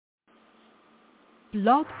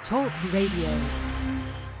Blog Talk Radio.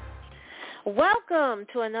 Welcome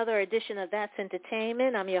to another edition of That's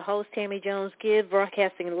Entertainment. I'm your host, Tammy Jones-Gibb,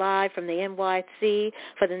 broadcasting live from the NYC.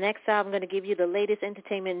 For the next hour, I'm going to give you the latest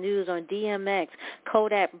entertainment news on DMX,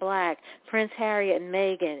 Kodak Black, Prince Harry and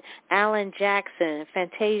Meghan, Alan Jackson,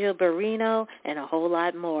 Fantasia Barrino, and a whole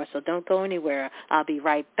lot more. So don't go anywhere. I'll be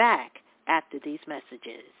right back after these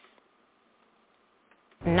messages.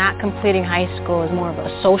 Not completing high school is more of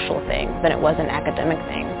a social thing than it was an academic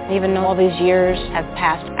thing. Even though all these years have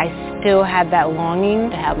passed, I still had that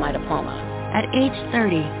longing to have my diploma. At age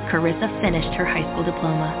 30, Carissa finished her high school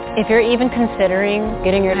diploma. If you're even considering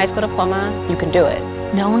getting your high school diploma, you can do it.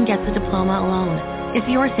 No one gets a diploma alone. If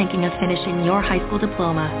you're thinking of finishing your high school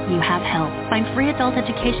diploma, you have help. Find free adult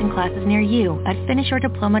education classes near you at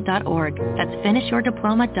finishyourdiploma.org. That's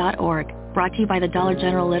finishyourdiploma.org. Brought to you by the Dollar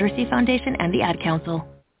General Literacy Foundation and the Ad Council.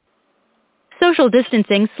 Social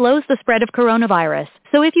distancing slows the spread of coronavirus,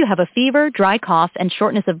 so if you have a fever, dry cough, and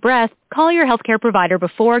shortness of breath, call your healthcare provider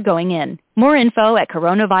before going in. More info at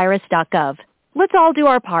coronavirus.gov. Let's all do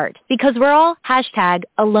our part, because we're all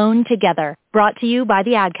 #AloneTogether. Brought to you by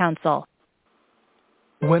the Ad Council.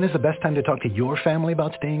 When is the best time to talk to your family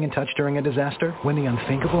about staying in touch during a disaster? When the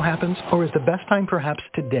unthinkable happens? Or is the best time perhaps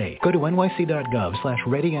today? Go to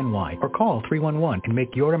nyc.gov/readyny or call 311 and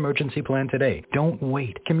make your emergency plan today. Don't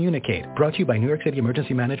wait. Communicate. Brought to you by New York City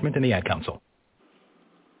Emergency Management and the Ad Council.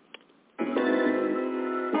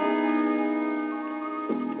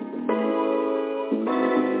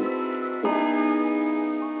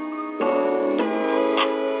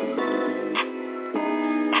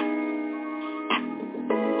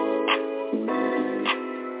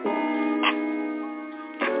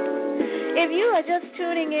 If you are just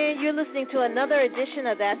tuning in, you're listening to another edition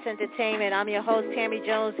of That's Entertainment. I'm your host, Tammy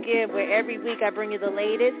Jones-Gibb, where every week I bring you the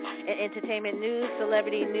latest in entertainment news,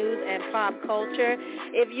 celebrity news, and pop culture.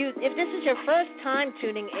 If this is your first time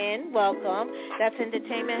tuning in, welcome. That's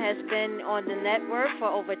Entertainment has been on the network for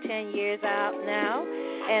over 10 years out now.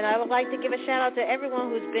 And I would like to give a shout-out to everyone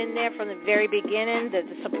who's been there from the very beginning to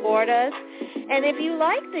support us. And if you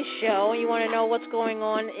like the show and you want to know what's going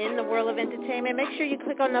on in the world of entertainment, make sure you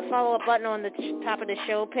click on the follow-up button on the top of the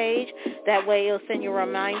show page. That way it'll send you a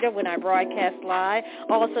reminder when I broadcast live.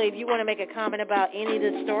 Also, if you want to make a comment about any of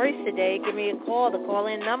the stories today, give me a call. The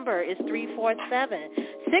call-in number is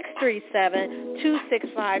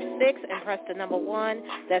 347-637-2656 and press the number 1.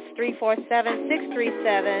 That's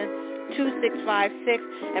 347-637-2656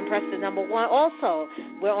 and press the number 1. Also,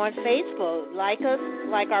 we're on Facebook. Like us,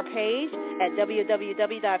 like our page at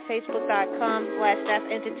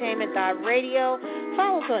www.facebook.com/that'sentertainment.radio.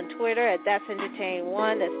 Follow us on Twitter at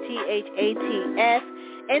that'sentertain1. That's THATS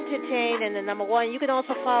Entertain and the number 1. You can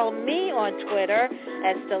also follow me on Twitter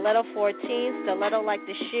at Stiletto14, Stiletto like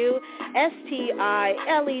the shoe, STILETTO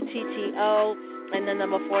and the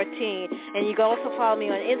number 14. And you can also follow me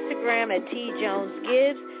on Instagram at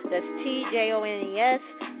TJonesGibbs. That's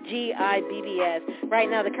TJONESGIBBS. Right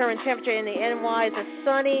now, the current temperature in the NY is a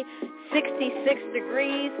sunny 66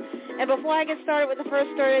 degrees. And before I get started with the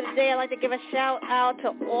first story of the day, I'd like to give a shout-out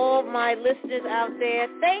to all my listeners out there.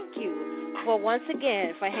 Thank you for once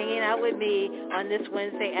again for hanging out with me on this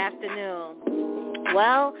Wednesday afternoon.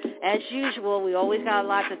 Well, as usual, we always got a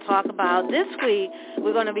lot to talk about. This week,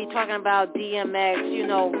 we're going to be talking about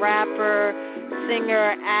DMX, rapper,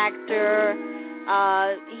 singer, actor.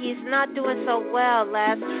 He's not doing so well.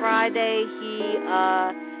 Last Friday, he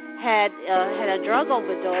had a drug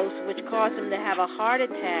overdose, which caused him to have a heart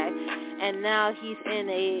attack, and now he's in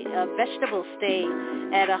a vegetable state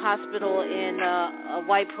at a hospital in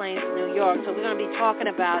White Plains, New York. So we're going to be talking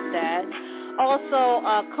about that. Also,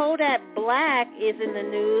 Kodak Black is in the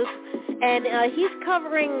news, and he's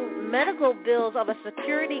covering medical bills of a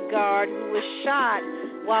security guard who was shot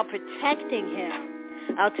while protecting him.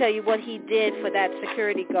 I'll tell you what he did for that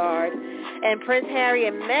security guard. And Prince Harry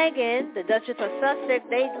and Meghan, the Duchess of Sussex,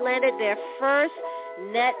 they landed their first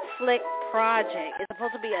Netflix project. It's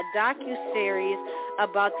supposed to be a docuseries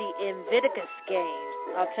about the Invictus Games.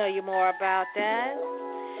 I'll tell you more about that.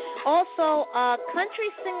 Also,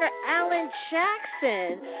 country singer Alan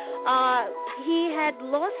Jackson, he had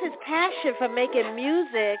lost his passion for making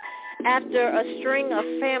music after a string of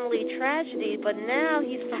family tragedies, but now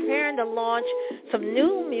he's preparing to launch some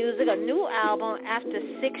new music, a new album after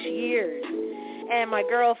 6 years. And my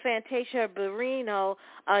girl Fantasia Barrino,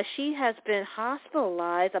 she has been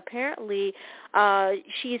hospitalized. Apparently,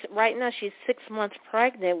 she's 6 months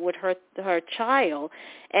pregnant with her child,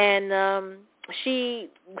 and she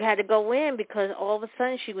had to go in because all of a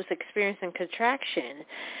sudden she was experiencing contraction.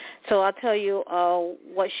 So I'll tell you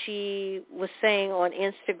what she was saying on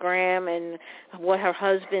Instagram and what her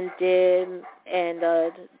husband did, and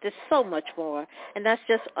there's so much more. And that's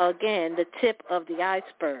just, again, the tip of the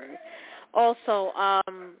iceberg. Also,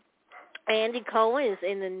 Andy Cohen is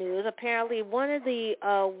in the news. Apparently, one of the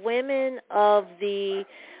women of the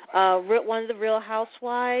one of the Real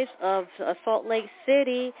Housewives of Salt Lake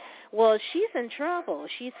City, well, she's in trouble.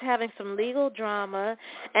 She's having some legal drama,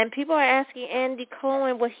 and people are asking Andy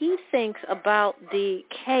Cohen what he thinks about the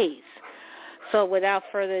case. So without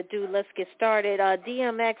further ado, let's get started.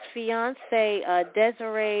 DMX fiance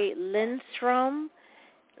Desiree Lindstorm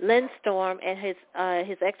and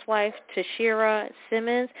his ex-wife Tashira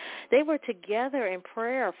Simmons, they were together in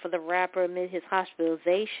prayer for the rapper amid his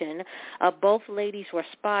hospitalization. Both ladies were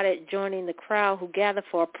spotted joining the crowd who gathered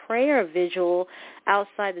for a prayer vigil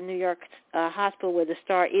outside the New York hospital where the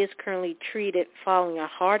star is currently treated following a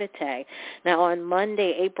heart attack. Now, on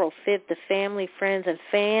Monday, April 5th, the family, friends, and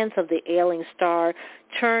fans of the ailing star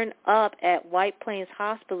turned up at White Plains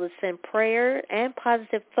Hospital to send prayer and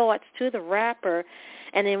positive thoughts to the rapper.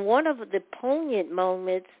 And in one of the poignant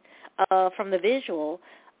moments from the vigil,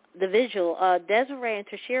 Desiree and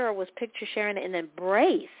Tashira was pictured sharing an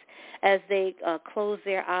embrace as they closed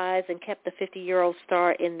their eyes and kept the 50-year-old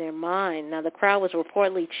star in their mind. Now, the crowd was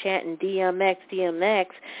reportedly chanting DMX, DMX,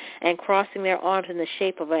 and crossing their arms in the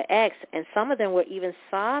shape of an X, and some of them were even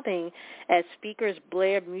sobbing as speakers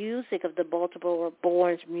blared music of the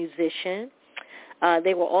Baltimore-born musician.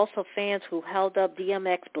 They were also fans who held up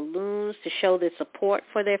DMX balloons to show their support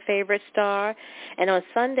for their favorite star. And on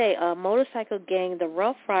Sunday, a motorcycle gang, the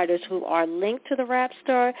Rough Riders, who are linked to the rap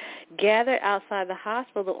star, gathered outside the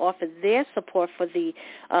hospital to offer their support for the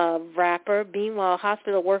rapper. Meanwhile,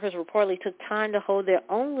 hospital workers reportedly took time to hold their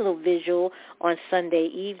own little vigil on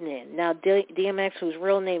Sunday evening. Now, DMX, whose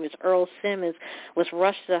real name is Earl Simmons, was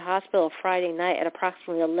rushed to the hospital Friday night at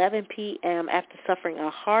approximately 11 p.m. after suffering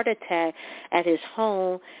a heart attack at his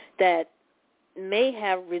home that may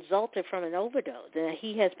have resulted from an overdose. And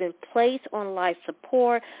he has been placed on life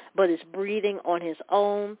support but is breathing on his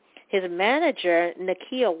own. His manager,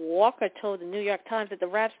 Nakia Walker, told the New York Times that the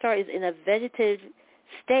rap star is in a vegetative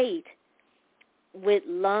state with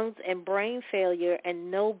lungs and brain failure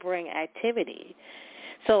and no brain activity.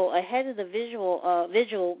 So ahead of the vigil,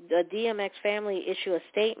 the DMX family issued a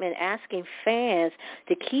statement asking fans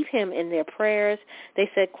to keep him in their prayers. They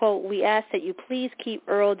said, quote, "We ask that you please keep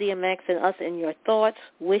Earl DMX and us in your thoughts,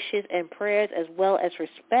 wishes, and prayers, as well as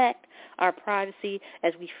respect our privacy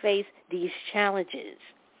as we face these challenges."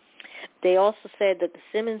 They also said that the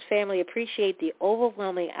Simmons family appreciate the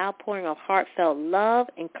overwhelming outpouring of heartfelt love,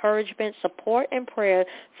 encouragement, support, and prayer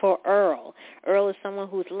for Earl. Earl is someone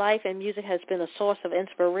whose life and music has been a source of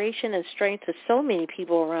inspiration and strength to so many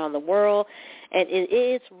people around the world, and it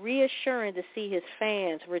is reassuring to see his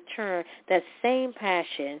fans return that same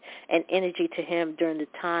passion and energy to him during the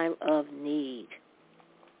time of need.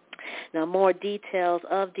 Now, more details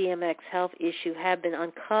of DMX's health issue have been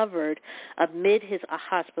uncovered amid his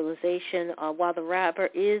hospitalization. While the rapper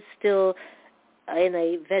is still in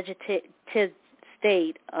a vegetative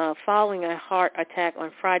state following a heart attack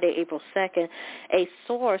on Friday, April 2nd, a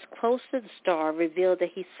source close to the star revealed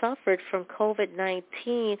that he suffered from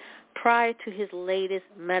COVID-19 prior to his latest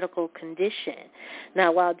medical condition.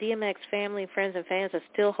 Now, while DMX family, friends, and fans are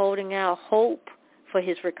still holding out hope for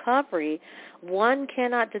his recovery, one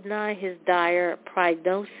cannot deny his dire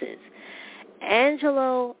prognosis.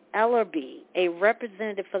 Angelo Ellerby, a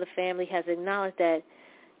representative for the family, has acknowledged that,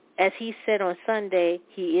 as he said on Sunday,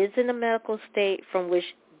 he is in a medical state from which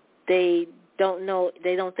they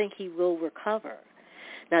don't think he will recover.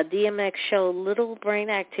 Now, DMX showed little brain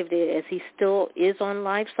activity as he still is on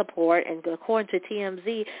life support, and according to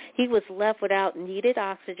TMZ, he was left without needed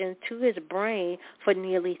oxygen to his brain for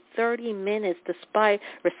nearly 30 minutes despite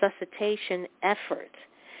resuscitation efforts.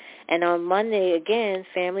 And on Monday, again,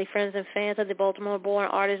 family, friends, and fans of the Baltimore-born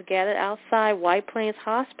artist gathered outside White Plains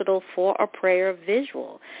Hospital for a prayer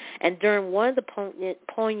vigil. And during one of the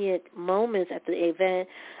poignant moments at the event,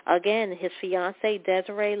 again, his fiancée,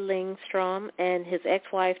 Desiree Lindstorm, and his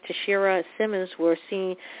ex-wife, Tashira Simmons, were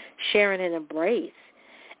seen sharing an embrace.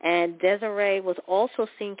 And Desiree was also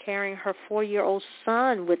seen carrying her 4-year-old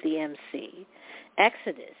son with the MC,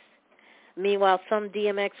 Exodus. Meanwhile, some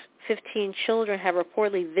DMX 15 children have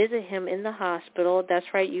reportedly visited him in the hospital. That's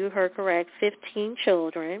right, you heard correct, 15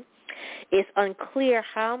 children. It's unclear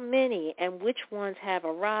how many and which ones have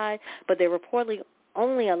arrived, but they reportedly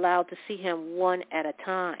only allowed to see him one at a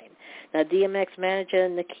time. Now, DMX manager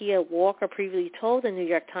Nakia Walker previously told the New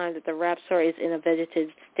York Times that the rap star is in a vegetative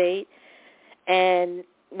state and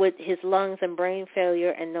with his lungs and brain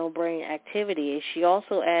failure and no brain activity. She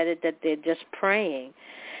also added that they're just praying.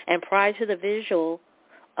 And prior to the visual,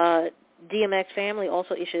 DMX family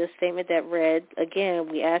also issued a statement that read, again,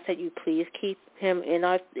 we ask that you please keep him in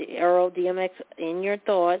our Earl DMX in your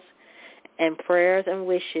thoughts and prayers and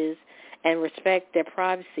wishes, and respect their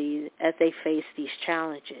privacy as they face these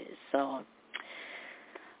challenges. So,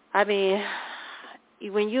 I mean,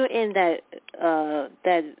 when you're in that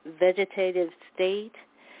vegetative state,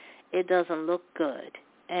 it doesn't look good.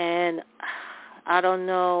 And I don't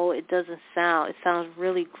know, it sounds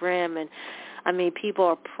really grim. And, I mean, people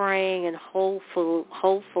are praying and hopeful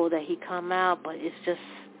that he come out, but it's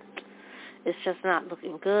just not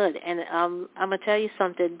looking good. And I'm going to tell you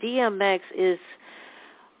something. DMX is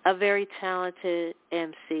a very talented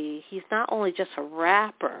MC. He's not only just a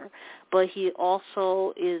rapper, but he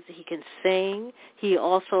can sing. He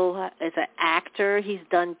also is an actor. He's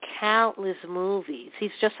done countless movies. He's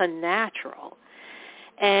just a natural.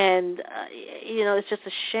 And, it's just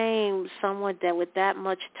a shame someone that with that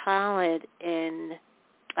much talent and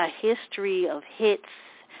a history of hits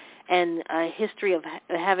and a history of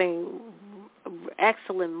having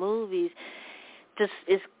excellent movies just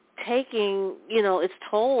is taking, its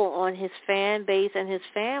toll on his fan base and his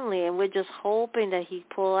family, and we're just hoping that he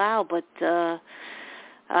pull out, but I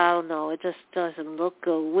don't know, it just doesn't look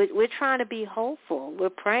good. We're trying to be hopeful.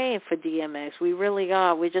 We're praying for DMX. We really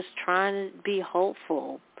are. We're just trying to be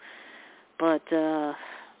hopeful. But, oh,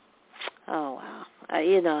 wow.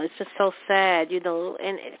 It's just so sad,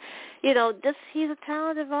 and, he's a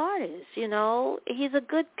talented artist, He's a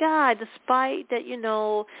good guy, despite that,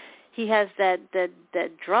 he has that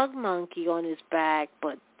drug monkey on his back,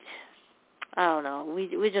 but I don't know.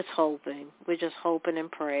 We're just hoping. We're just hoping and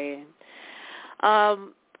praying.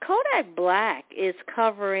 Kodak Black is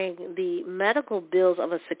covering the medical bills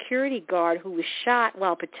of a security guard who was shot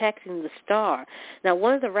while protecting the star. Now,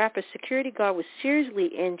 one of the rapper's security guard was seriously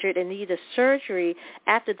injured and needed surgery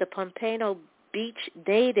after the Pompano Beach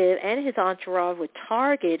native and his entourage were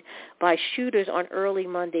targeted by shooters on early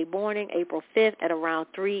Monday morning, April 5th at around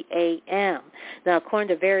 3 a.m. Now, according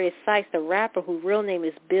to various sites, the rapper, whose real name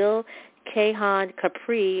is Bill Kahan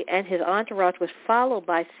Capri, and his entourage was followed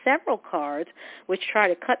by several cars which tried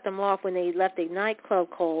to cut them off when they left a nightclub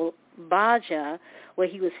called Baja, where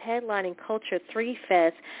he was headlining Culture 3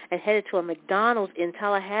 Fest, and headed to a McDonald's in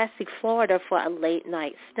Tallahassee, Florida for a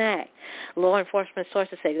late-night snack. Law enforcement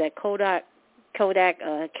sources say that Kodak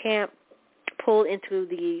Camp pulled into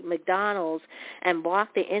the McDonald's and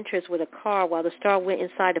blocked the entrance with a car while the star went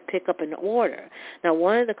inside to pick up an order. Now,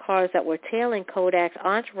 one of the cars that were tailing Kodak's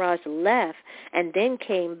entourage left and then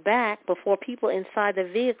came back before people inside the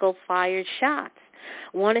vehicle fired shots.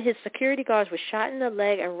 One of his security guards was shot in the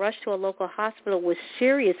leg and rushed to a local hospital with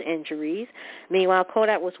serious injuries. Meanwhile,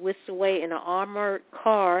 Kodak was whisked away in an armored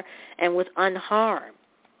car and was unharmed.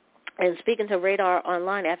 And speaking to Radar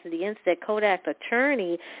Online after the incident, Kodak's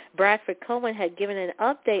attorney, Bradford Cohen, had given an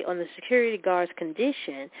update on the security guard's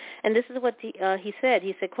condition. And this is what he said.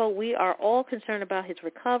 He said, quote, "We are all concerned about his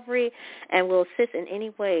recovery and will assist in any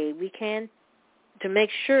way we can to make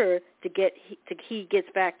sure he gets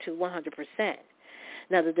back to 100%.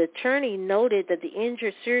 Now, the attorney noted that the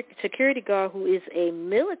injured security guard, who is a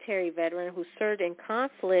military veteran who served in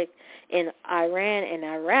conflict in Iran and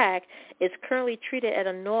Iraq, is currently treated at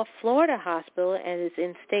a North Florida hospital and is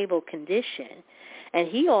in stable condition. And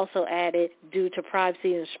he also added, due to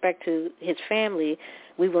privacy and respect to his family,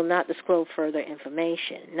 we will not disclose further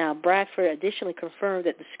information. Now, Bradford additionally confirmed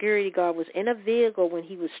that the security guard was in a vehicle when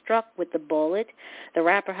he was struck with the bullet. The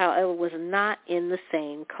rapper, however, was not in the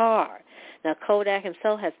same car. Now, Kodak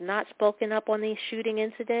himself has not spoken up on the shooting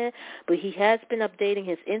incident, but he has been updating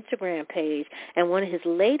his Instagram page, and one of his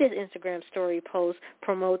latest Instagram story posts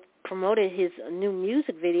promoted his new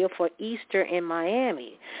music video for Easter in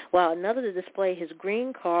Miami, while another to display his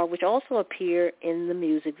green car, which also appeared in the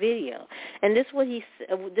music video. And this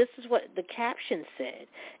is what the caption said.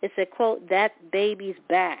 It said, quote, "That baby's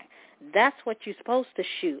back. That's what you're supposed to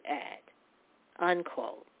shoot at,"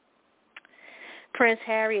 unquote. Prince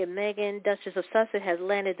Harry and Meghan, Duchess of Sussex, has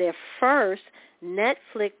landed their first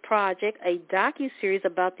Netflix project, a docuseries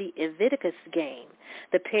about the Invictus game.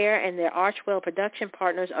 The pair and their Archwell production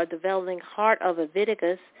partners are developing Heart of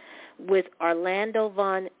Invictus with Orlando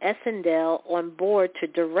von Essendale on board to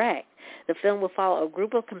direct. The film will follow a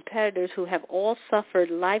group of competitors who have all suffered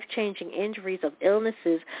life-changing injuries of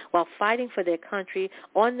illnesses while fighting for their country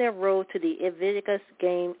on their road to the Invictus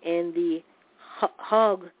game in the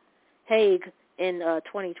Hague in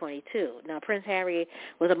 2022. Now, Prince Harry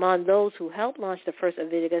was among those who helped launch the first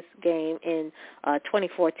Vigils game in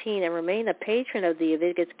 2014 and remained a patron of the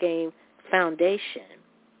Vigils Game Foundation.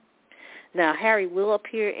 Now, Harry will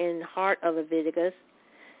appear in Heart of Vigils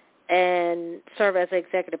and serve as an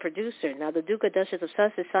executive producer. Now, the Duke and Duchess of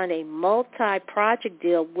Sussex signed a multi-project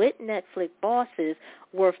deal with Netflix bosses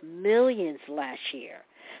worth millions last year.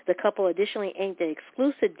 The couple additionally inked an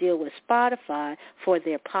exclusive deal with Spotify for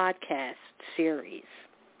their podcast series.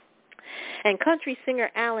 And country singer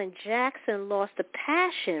Alan Jackson lost a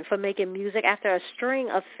passion for making music after a string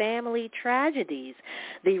of family tragedies.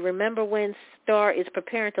 The Remember When star is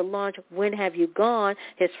preparing to launch When Have You Gone,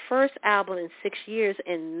 his first album in 6 years,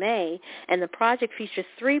 in May, and the project features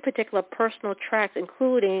 3 particular personal tracks,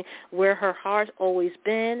 including Where Her Heart's Always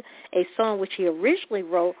Been, a song which he originally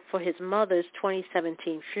wrote for his mother's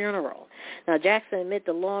 2017 funeral. Now, Jackson admitted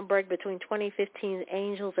the long break between 2015's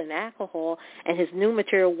Angels and Alcohol and his new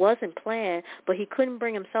material wasn't planned, but he couldn't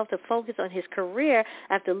bring himself to focus on his career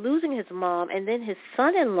after losing his mom and then his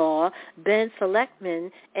son-in-law, Ben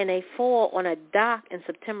Selectman, in a fall on a dock in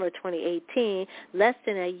September 2018, less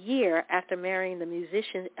than a year after marrying the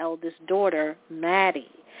musician's eldest daughter, Maddie.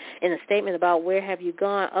 In a statement about Where Have You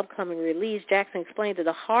Gone, upcoming release, Jackson explained that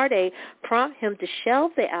the heartache prompted him to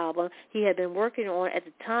shelve the album he had been working on at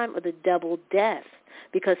the time of the double death,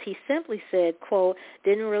 because he simply said, quote,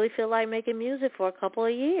 didn't really feel like making music for a couple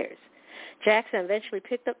of years. Jackson eventually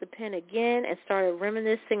picked up the pen again and started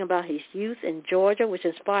reminiscing about his youth in Georgia, which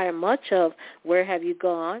inspired much of Where Have You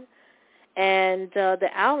Gone. And the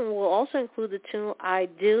album will also include the tune I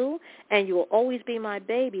Do and You Will Always Be My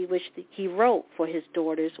Baby, which he wrote for his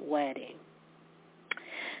daughter's wedding.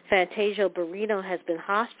 Fantasia Barrino has been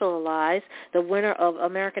hospitalized. The winner of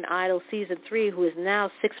American Idol Season 3, who is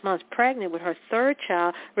now 6 months pregnant with her third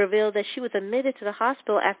child, revealed that she was admitted to the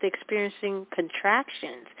hospital after experiencing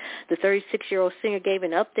contractions. The 36-year-old singer gave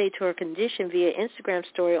an update to her condition via Instagram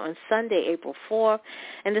story on Sunday, April 4th,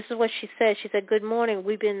 and this is what she said. She said, good morning.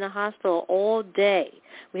 We've been in the hospital all day.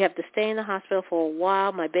 We have to stay in the hospital for a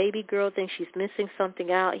while. My baby girl thinks she's missing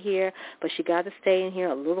something out here, but she got to stay in here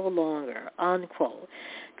a little longer, unquote.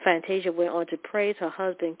 Fantasia went on to praise her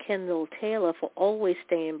husband, Kendall Taylor, for always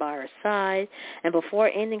staying by her side. And before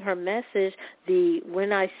ending her message, the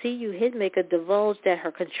When I See You hitmaker divulged that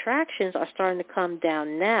her contractions are starting to come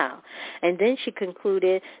down now. And then she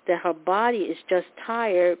concluded that her body is just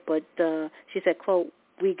tired, but she said, quote,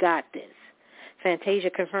 we got this. Fantasia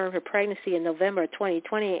confirmed her pregnancy in November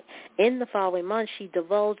 2020. In the following month, she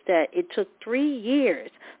divulged that it took 3 years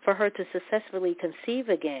for her to successfully conceive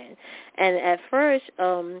again. And at first,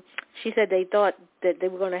 she said they thought that they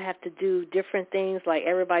were going to have to do different things, like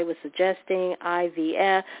everybody was suggesting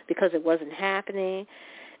IVF, because it wasn't happening.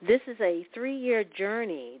 This is a 3-year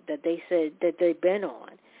journey that they said that they've been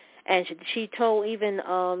on. And she told she even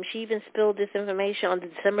spilled this information on the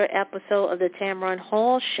December episode of the Tamron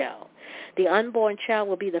Hall show. The unborn child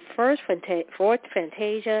will be the fourth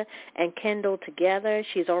Fantasia and Kendall together.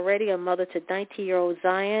 She's already a mother to 19-year-old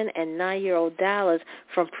Zion and 9-year-old Dallas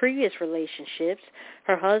from previous relationships.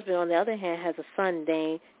 Her husband, on the other hand, has a son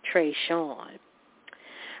named Trey Sean.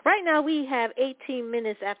 Right now we have 18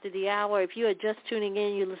 minutes after the hour. If you are just tuning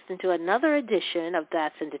in, you're listening to another edition of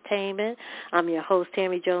That's Entertainment. I'm your host,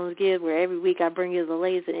 Tammy Jones-Gibbs, where every week I bring you the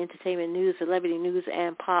latest in entertainment news, celebrity news,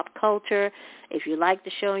 and pop culture. If you like the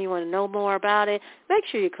show and you want to know more about it, make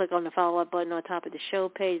sure you click on the follow-up button on top of the show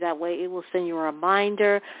page. That way it will send you a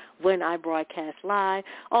reminder when I broadcast live.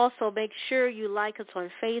 Also, make sure you like us on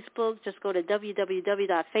Facebook. Just go to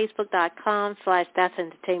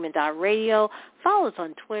www.facebook.com/that'sentertainment.radio. Follow us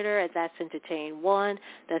on Twitter at That's Entertain 1.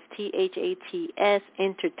 That's THATS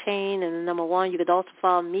Entertain and the number 1. You could also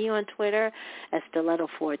follow me on Twitter at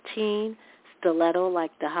Stiletto14. Stiletto,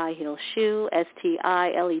 like the high heel shoe,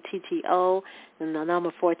 STILETTO, and the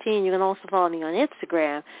number 14. You can also follow me on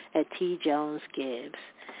Instagram at TJonesGibbs.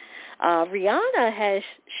 Rihanna has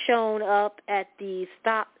shown up at the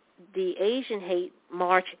Stop the Asian Hate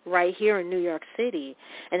March right here in New York City,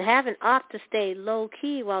 and having opted to stay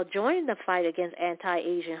low-key while joining the fight against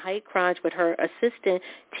anti-Asian hate crimes with her assistant,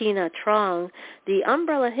 Tina Trong. The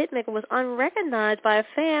Umbrella hitmaker was unrecognized by a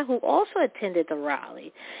fan who also attended the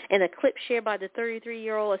rally. In a clip shared by the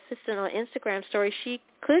 33-year-old assistant on Instagram story, she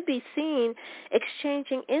could be seen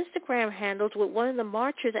exchanging Instagram handles with one of the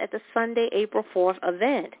marchers at the Sunday, April 4th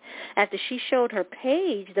event. After she showed her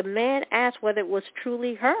page, the man asked whether it was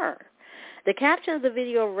truly her. The caption of the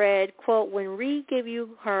video read, quote, when Ree give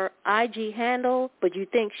you her IG handle, but you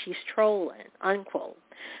think she's trolling, unquote.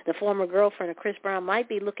 The former girlfriend of Chris Brown might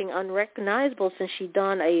be looking unrecognizable since she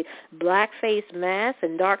donned a blackface mask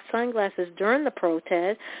and dark sunglasses during the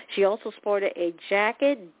protest. She also sported a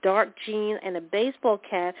jacket, dark jeans, and a baseball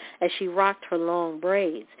cap as she rocked her long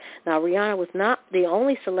braids. Now, Rihanna was not the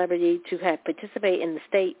only celebrity to have participated in the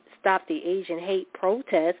state Stop the Asian Hate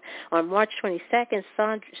protest. On March 22nd,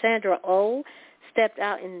 Sandra Oh stepped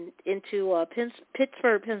out into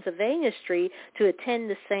Pittsburgh, Pennsylvania street to attend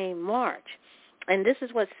the same march. And this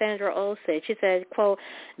is what Sandra Oh said. She said, quote,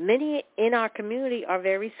 "Many in our community are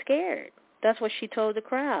very scared." That's what she told the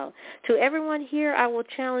crowd. "To everyone here, I will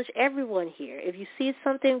challenge everyone here. If you see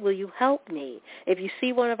something, will you help me? If you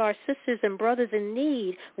see one of our sisters and brothers in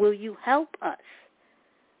need, will you help us?"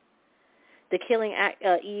 The Killing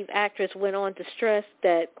Eve actress went on to stress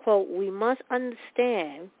that, quote, "We must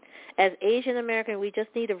understand, as Asian American, we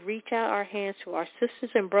just need to reach out our hands to our sisters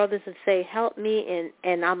and brothers and say, help me,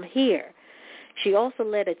 and I'm here." She also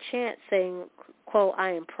led a chant saying, quote, "I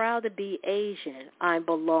am proud to be Asian. I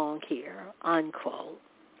belong here," unquote.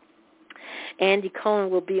 Andy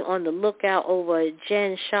Cohen will be on the lookout over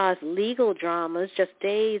Jen Shah's legal dramas just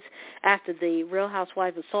days after the Real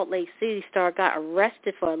Housewives of Salt Lake City star got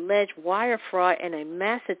arrested for alleged wire fraud and a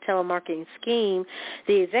massive telemarketing scheme.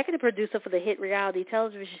 The executive producer for the hit reality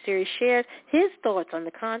television series shared his thoughts on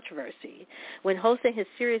the controversy. When hosting his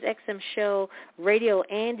Sirius XM show Radio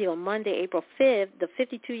Andy on Monday, April 5th, the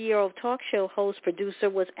 52-year-old talk show host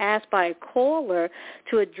producer was asked by a caller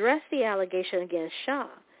to address the allegation against Shah.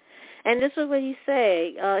 And this is what he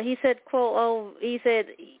said. He said, quote, he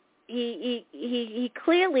said he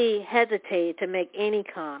clearly hesitated to make any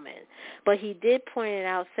comment, but he did point it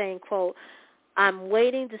out saying, quote, "I'm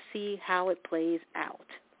waiting to see how it plays out,"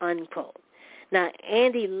 unquote. Now,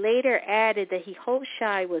 Andy later added that he hoped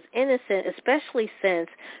Shah was innocent, especially since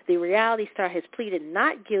the reality star has pleaded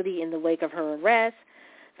not guilty in the wake of her arrest.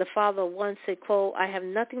 The father once said, quote, "I have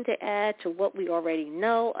nothing to add to what we already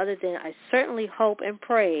know other than I certainly hope and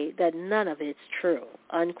pray that none of it's true,"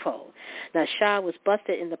 unquote. Now, Shah was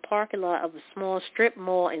busted in the parking lot of a small strip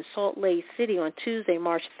mall in Salt Lake City on Tuesday,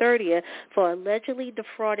 March 30th, for allegedly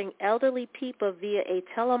defrauding elderly people via a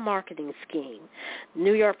telemarketing scheme.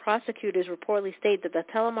 New York prosecutors reportedly state that the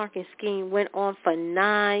telemarketing scheme went on for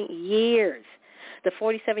 9 years. The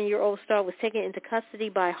 47-year-old star was taken into custody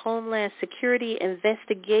by Homeland Security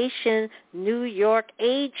Investigation New York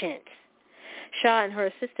agents. Shah and her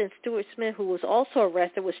assistant, Stuart Smith, who was also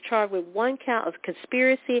arrested, was charged with one count of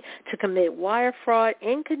conspiracy to commit wire fraud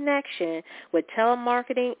in connection with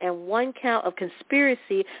telemarketing and one count of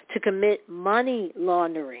conspiracy to commit money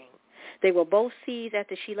laundering. They were both seized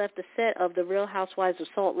after she left the set of The Real Housewives of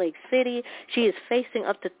Salt Lake City. She is facing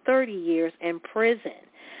up to 30 years in prison.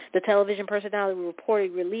 The television personality was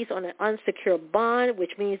reported released on an unsecured bond,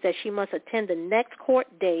 which means that she must attend the next court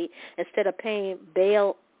date instead of paying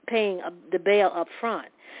the bail up front.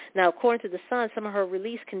 Now, according to The Sun, some of her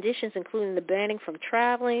release conditions, including the banning from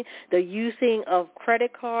traveling, the using of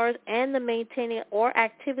credit cards, and the maintaining or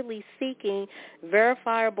actively seeking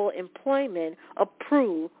verifiable employment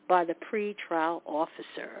approved by the pretrial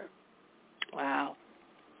officer. Wow.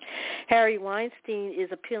 Harry Weinstein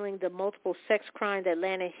is appealing the multiple sex crime that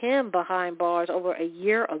landed him behind bars over a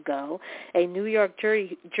year ago. A New York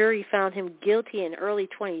jury found him guilty in early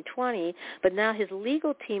 2020, but now his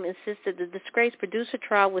legal team insisted the disgraced producer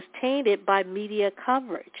trial was tainted by media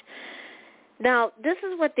coverage. Now, this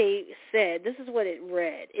is what they said. This is what it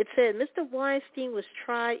read. It said Mr. Weinstein was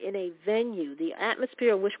tried in a venue, the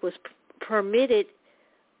atmosphere of which was permitted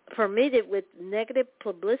with negative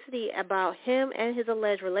publicity about him and his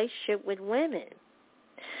alleged relationship with women.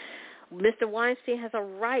 Mr. Weinstein has a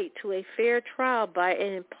right to a fair trial by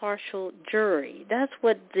an impartial jury. That's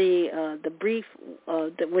what the brief,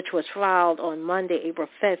 which was filed on Monday, April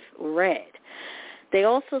 5th, read. They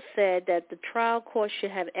also said that the trial court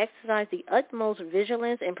should have exercised the utmost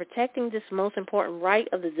vigilance in protecting this most important right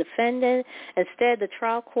of the defendant. Instead, the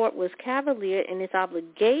trial court was cavalier in its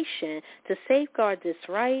obligation to safeguard this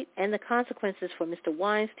right, and the consequences for Mr.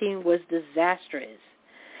 Weinstein was disastrous.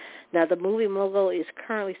 Now, the movie mogul is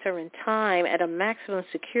currently serving time at a maximum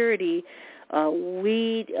security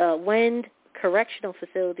Wend Correctional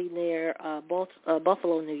Facility near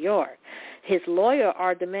Buffalo, New York. His lawyer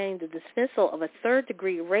are demanding the dismissal of a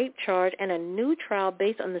third-degree rape charge and a new trial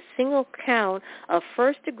based on the single count of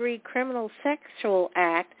first-degree criminal sexual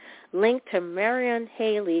act linked to Marion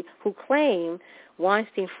Haley, who claimed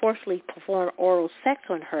Weinstein forcibly performed oral sex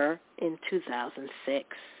on her in 2006.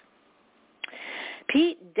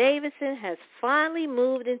 Pete Davidson has finally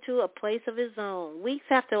moved into a place of his own. Weeks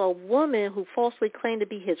after a woman who falsely claimed to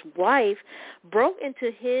be his wife broke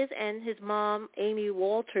into his and his mom, Amy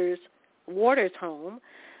Waters' home,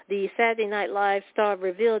 the Saturday Night Live star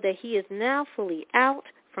revealed that he is now fully out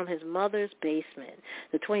from his mother's basement.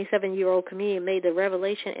 The 27-year-old comedian made the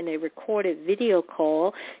revelation in a recorded video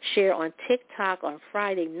call shared on TikTok on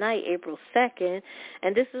Friday night, April 2nd,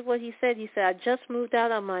 and this is what he said. He said, "I just moved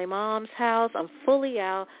out of my mom's house. I'm fully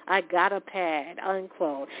out. I got a pad,"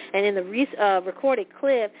 unquote. And in the recorded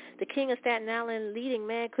clip, the King of Staten Island leading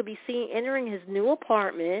man could be seen entering his new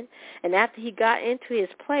apartment, and after he got into his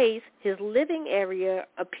place, his living area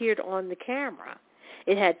appeared on the camera.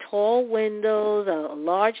 It had tall windows, a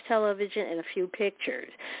large television, and a few pictures.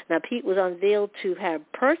 Now, Pete was unveiled to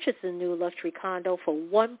have purchased the new luxury condo for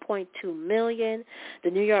 $1.2 million. The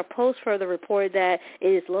New York Post further reported that it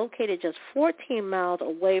is located just 14 miles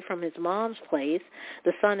away from his mom's place.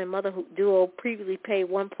 The son and mother duo previously paid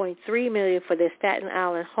 $1.3 million for their Staten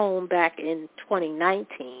Island home back in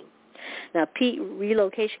 2019. Now, Pete's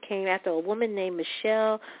relocation came after a woman named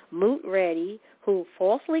Michelle Mootreddy, who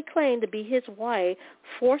falsely claimed to be his wife,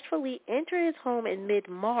 forcefully entered his home in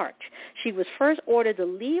mid-March. She was first ordered to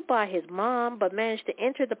leave by his mom, but managed to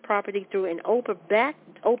enter the property through an open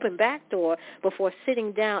back door before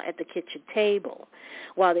sitting down at the kitchen table.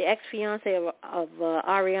 While the ex-fiancé of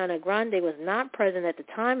Ariana Grande was not present at the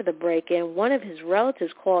time of the break-in, one of his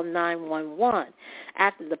relatives called 911.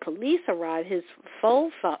 After the police arrived, his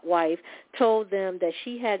faux wife told them that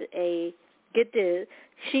she had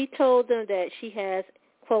she told them that she has,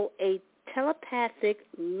 quote, a telepathic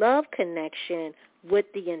love connection with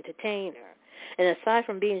the entertainer. And aside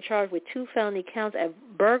from being charged with 2 felony counts of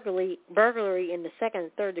burglary in the second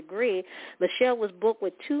and third degree, Michelle was booked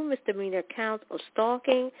with 2 misdemeanor counts of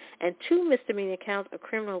stalking and 2 misdemeanor counts of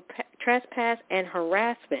criminal trespass and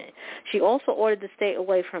harassment. She also ordered to stay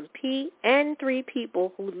away from Pete and 3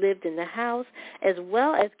 people who lived in the house, as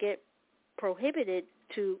well as get prohibited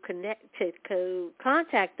to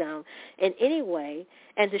contact them in any way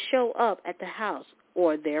and to show up at the house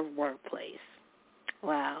or their workplace.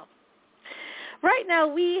 Wow. Right now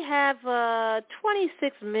we have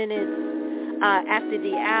 26 minutes after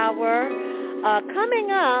the hour.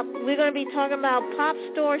 Coming up, we're going to be talking about pop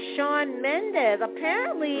star Shawn Mendes.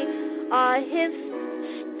 Apparently, his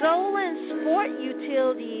stolen sport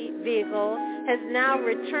utility vehicle has now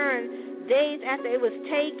returned days after it was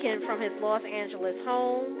taken from his Los Angeles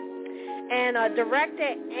home. And director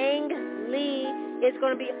Ang Lee is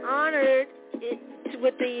going to be honored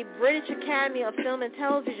with the British Academy of Film and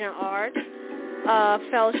Television Arts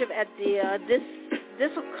Fellowship at the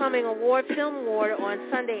this upcoming film award on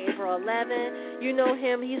Sunday, April 11. You know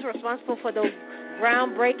him. He's responsible for the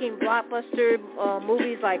groundbreaking blockbuster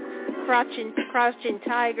movies like Crouching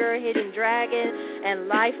Tiger, Hidden Dragon, and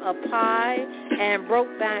Life of Pi, and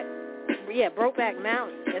Brokeback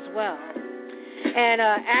Mountain as well. And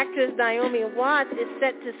actress Naomi Watts is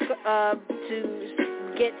set to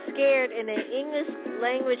get scared in an English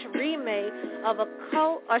language remake of a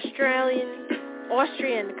cult Austrian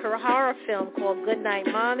horror film called Goodnight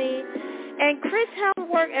Mommy. And Chris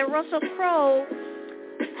Hemsworth and Russell Crowe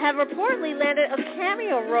have reportedly landed a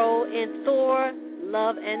cameo role in Thor: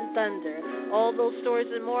 Love and Thunder. All those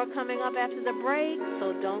stories and more coming up after the break,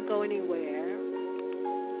 so don't go anywhere.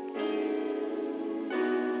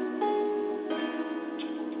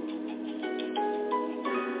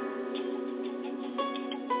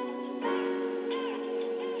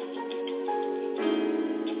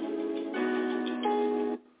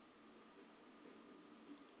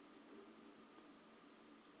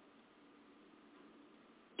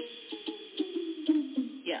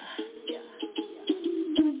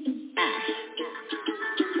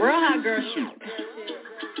 Real hot girl shit.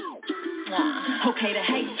 Okay, the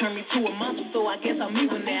hate turned me to a monster, so I guess I'm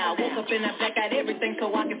evil now. I woke up and I blacked out everything so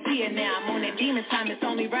I can see it now. I'm on that demon time, it's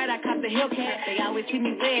only right I caught the Hellcat. They always hit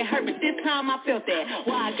me where it hurt, but this time I felt that.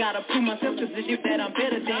 Why I gotta prove myself, cause it's just that I'm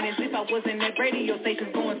better than. As if I wasn't at radio stations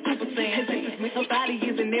going super saiyan. Nobody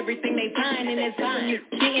using everything they find, and that's fine.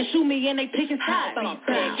 Didn't shoot me and they taking sides.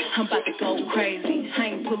 I'm about to go crazy.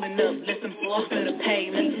 I ain't pulling up, listen, boy, finna pay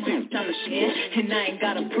me. Time to shit, and I ain't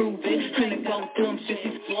gotta prove it. Finna go dumb shit,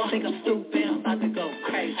 these boys think I'm stupid. I'm about to go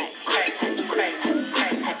crazy, crazy, crazy, crazy,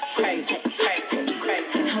 crazy, crazy,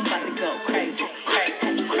 crazy. I'm about to go crazy,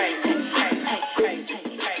 crazy, crazy, crazy, crazy.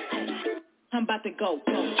 I'm about to go.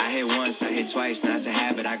 I hit once, I hit twice, now it's a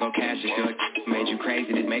habit. I go cash it, good. Made you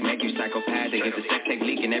crazy, this make you psychopathic. If the sex tape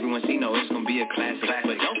leak and everyone see, no, it's gonna be a classic.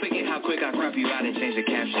 But don't forget how quick I cry crop you out and change the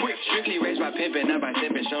caption. Strictly raised by pimping, not by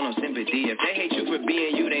simping, show no sympathy. If they hate you for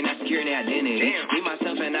being you, they not securing their identity. Me,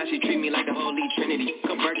 myself, and now she treat me like the Holy Trinity.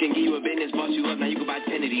 Come Burke and give you a business, boss you up, now you can buy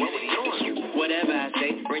 10 of these. Whatever I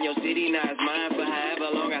say, bring your city, now it's mine for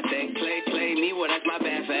however long I stay. Play me, well that's my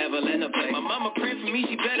bad forever, let her play. My mama pray for me,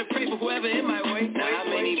 she better pray for whoever in my way. Now how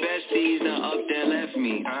many besties done up there left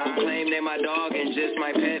me? Who claim they my dog and just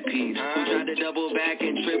my pet peeve? Who tried to double back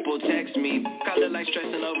and triple text me? I look like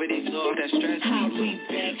stressing over these songs that stress me. How we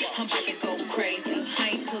back, I'm about to go crazy. I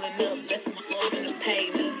ain't pulling up, less my floors in the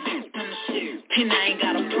pavement. I'm the shit, and I ain't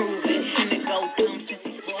gotta prove it. Finna go dumb since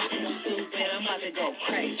he's walking, I'm stupid. I'm about to go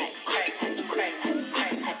crazy.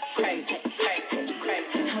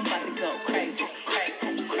 I'm about to go crazy.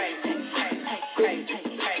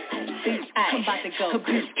 I'm about to go. A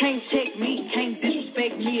bitch can't check me, can't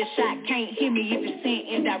disrespect me. A shot can't hit me if it's sent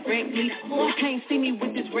indirectly. Or can't see me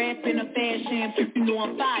with this rap in a fashion. You know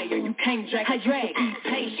I'm fire, you can't drag. I drag, be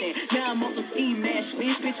patient. Now I'm on some ski mash,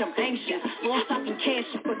 bitch, I'm anxious. Lost talking cash,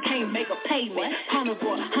 but can't make a payment.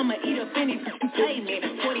 Carnivore, I'ma eat up any payment.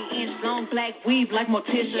 40-inch long black weave like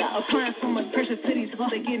Morticia. Applying so much pressure to these hoes,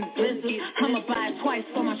 they getting blizzards. I'ma buy it twice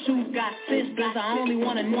for my shoes got sisters. I only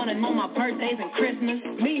wanna on my birthdays and Christmas.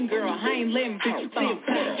 Mean girl, I ain't letting bitches feel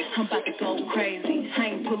better. I'm about to go crazy. I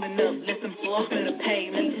ain't pulling up, let them floor finna pay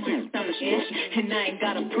me. I'm a shit, and I ain't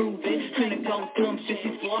gotta prove it. Finna go dumb shit,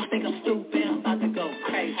 she's floor, think I'm stupid. I'm about to go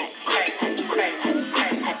crazy. I'm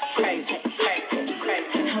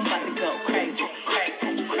about to go crazy.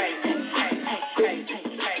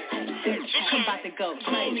 I'm about to go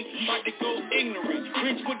crazy. About to go ignorant,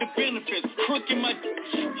 rich with the benefits, crooked my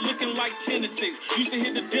looking like Tennessee. Used to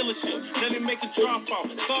hit the dealership, then they make a drop off.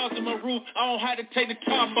 Stars in my roof, I don't have to take the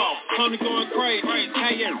top off. Honey going crazy, how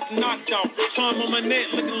you knocked off. Charm on my neck,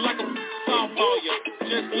 looking like a softball. Yeah,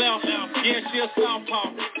 just left, yeah, she a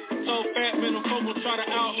southpaw. So fat, man, them folks will try to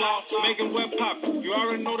outlaw. Making wet pop, you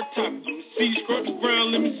already know the topic. See you scrub the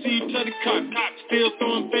ground, let me see you touch the cotton. Still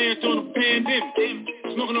throwing fans on the pandemic.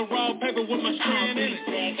 Smoking a raw paper with my strand in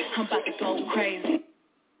it. I'm about to go crazy.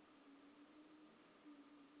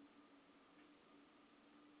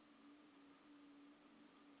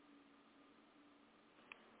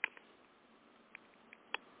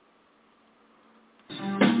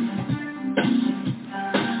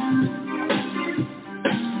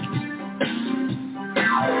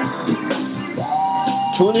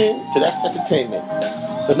 Tune in to That's Entertainment,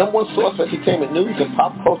 the number one source for entertainment news and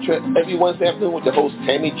pop culture every Wednesday afternoon with your host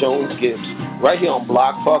Tammy Jones Gibbs, right here on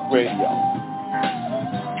Blog Talk Radio.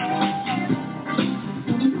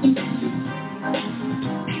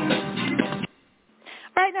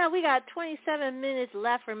 Right now, we got 27 minutes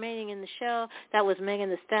left remaining in the show. That was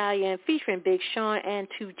Megan Thee Stallion featuring Big Sean and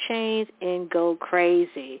 2 Chainz in Go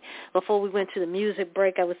Crazy. Before we went to the music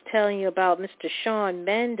break, I was telling you about Mr. Shawn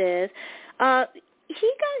Mendes. He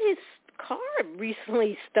got his car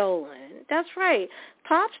recently stolen. That's right.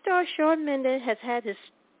 Pop star Shawn Mendes has had his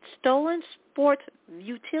stolen sports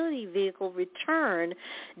utility vehicle returned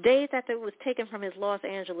days after it was taken from his Los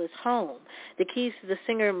Angeles home. The keys to the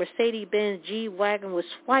singer Mercedes-Benz G-Wagon was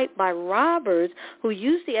swiped by robbers who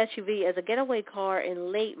used the SUV as a getaway car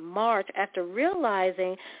in late March after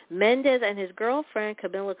realizing Mendes and his girlfriend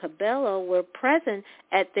Camila Cabello were present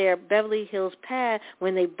at their Beverly Hills pad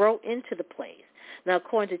when they broke into the place. Now,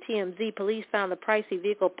 according to TMZ, police found the pricey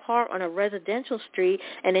vehicle parked on a residential street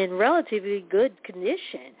and in relatively good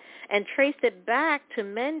condition and traced it back to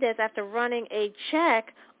Mendes after running a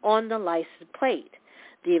check on the license plate.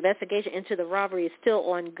 The investigation into the robbery is still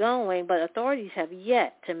ongoing, but authorities have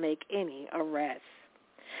yet to make any arrests.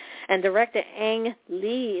 And director Ang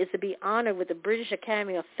Lee is to be honored with the British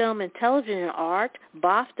Academy of Film and Television Art,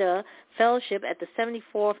 BAFTA, Fellowship at the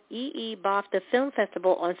 74th EE BAFTA Film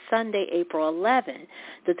Festival on Sunday, April 11.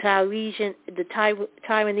 The Taiwanese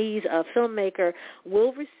filmmaker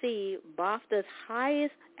will receive BAFTA's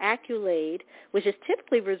highest accolade, which is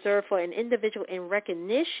typically reserved for an individual in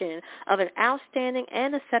recognition of an outstanding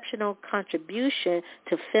and exceptional contribution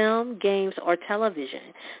to film, games, or television.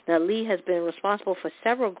 Now, Lee has been responsible for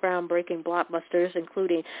several groundbreaking blockbusters,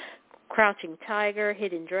 including Crouching Tiger,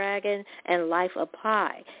 Hidden Dragon, and Life of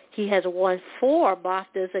Pi. He has won 4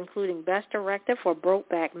 BAFTAs, including Best Director for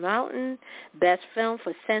Brokeback Mountain, Best Film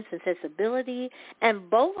for Sense and Sensibility, and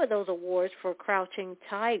both of those awards for Crouching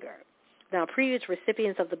Tiger. Now, previous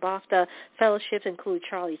recipients of the BAFTA fellowships include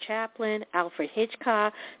Charlie Chaplin, Alfred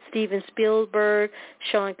Hitchcock, Steven Spielberg,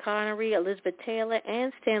 Sean Connery, Elizabeth Taylor,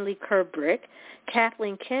 and Stanley Kubrick.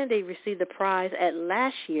 Kathleen Kennedy received the prize at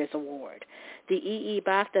last year's award. The EE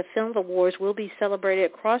BAFTA Film Awards will be celebrated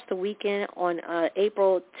across the weekend on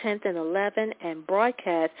April 10th and 11th and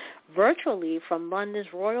broadcast virtually from London's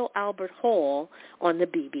Royal Albert Hall on the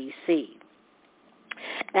BBC.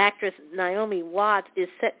 Actress Naomi Watts is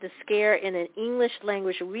set to star in an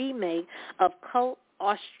English-language remake of cult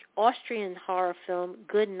Austrian horror film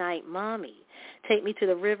Good Night, Mommy. Take Me to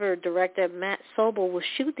the River director Matt Sobel will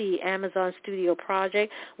shoot the Amazon Studio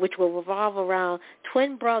project, which will revolve around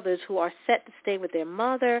twin brothers who are set to stay with their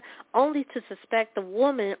mother, only to suspect the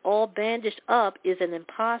woman all bandaged up is an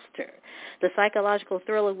imposter. The psychological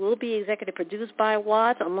thriller will be executive produced by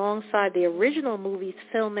Watts alongside the original movie's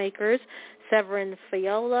filmmakers, Severin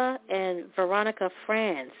Fiola and Veronica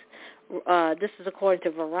Franz. This is according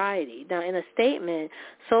to Variety. Now, in a statement,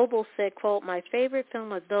 Sobel said, quote, "My favorite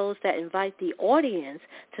film are those that invite the audience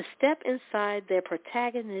to step inside their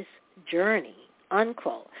protagonist's journey,"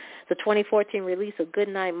 unquote. The 2014 release of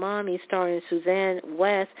Goodnight Mommy, starring Suzanne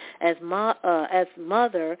West as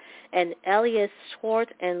mother and Elias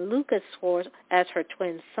Schwartz and Lucas Schwartz as her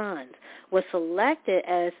twin sons, was selected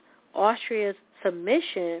as Austria's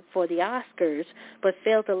submission for the Oscars, but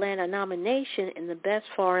failed to land a nomination in the Best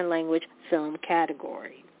Foreign Language Film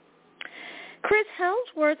category. Chris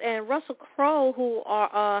Hemsworth and Russell Crowe, who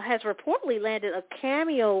has reportedly landed a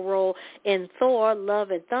cameo role in Thor, Love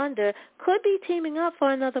and Thunder, could be teaming up for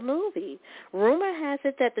another movie. Rumor has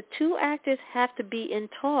it that the two actors have to be in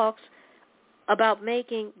talks about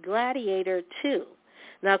making Gladiator 2.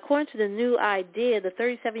 Now, according to the New Idea, the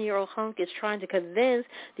 37-year-old hunk is trying to convince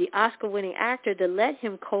the Oscar-winning actor to let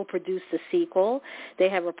him co-produce the sequel. They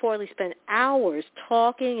have reportedly spent hours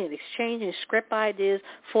talking and exchanging script ideas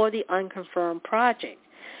for the unconfirmed project.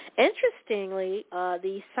 Interestingly,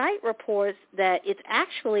 the site reports that it's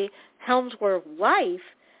actually Hemsworth's wife,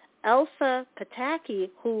 Elsa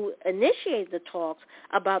Pataki, who initiated the talks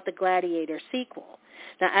about the Gladiator sequel.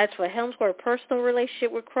 Now, as for Hemsworth's personal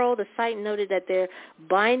relationship with Crowe, the site noted that their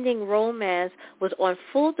binding romance was on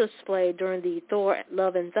full display during the Thor,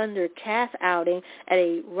 Love and Thunder cast outing at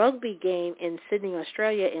a rugby game in Sydney,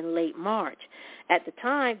 Australia in late March. At the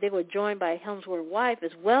time, they were joined by Hemsworth's wife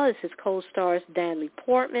as well as his co-stars Natalie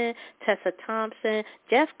Portman, Tessa Thompson,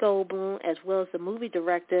 Jeff Goldblum, as well as the movie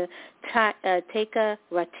director Taika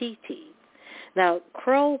Waititi. Now,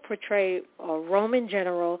 Crowe portrayed Roman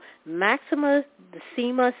general Maximus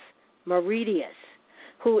Decimus Meridius,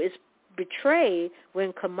 who is betrayed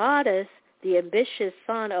when Commodus, the ambitious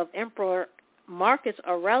son of Emperor Marcus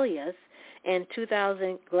Aurelius, in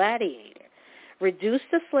 2000 Gladiator. Reduced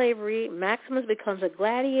to slavery, Maximus becomes a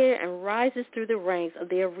gladiator and rises through the ranks of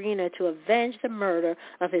the arena to avenge the murder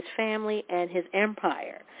of his family and his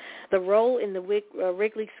empire. The role in the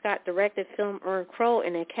Ridley Scott-directed film earned Crowe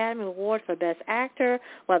an Academy Award for Best Actor,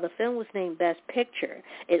 while the film was named Best Picture.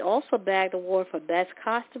 It also bagged awards for Best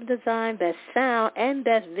Costume Design, Best Sound, and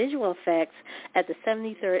Best Visual Effects at the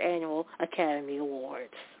 73rd Annual Academy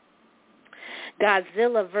Awards.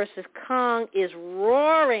 Godzilla vs. Kong is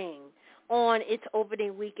roaring on its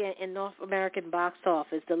opening weekend in North American box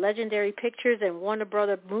office. The Legendary Pictures and Warner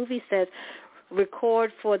Brothers movie sets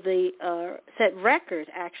set records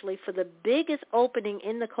actually for the biggest opening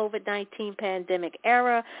in the COVID-19 pandemic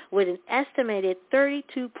era, with an estimated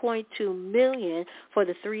 $32.2 million for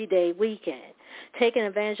the 3-day weekend. Taking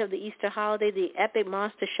advantage of the Easter holiday, the epic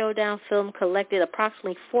Monster Showdown film collected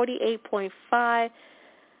approximately $48.5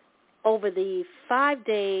 over the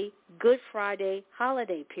 5-day Good Friday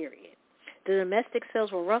holiday period. The domestic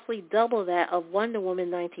sales were roughly double that of Wonder Woman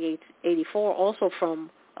 1984, also from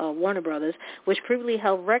Warner Brothers, which previously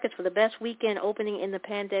held records for the best weekend opening in the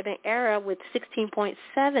pandemic era with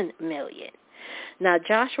 $16.7 million. Now,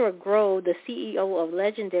 Joshua Grove, the CEO of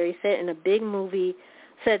Legendary, said that a big movie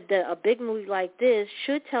like this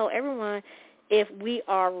should tell everyone if we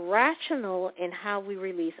are rational in how we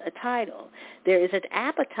release a title. There is an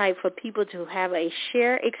appetite for people to have a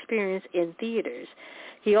shared experience in theaters.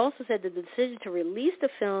 He also said that the decision to release the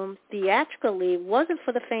film theatrically wasn't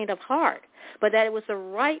for the faint of heart, but that it was the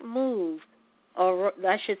right move, or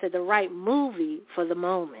I should say the right movie for the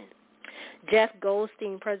moment. Jeff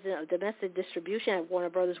Goldstein, president of domestic distribution at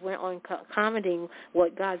Warner Brothers, went on commenting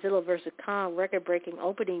what Godzilla vs. Kong record-breaking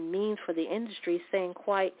opening means for the industry, saying,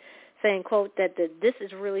 quote, that this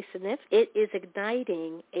is really significant. It is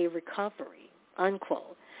igniting a recovery,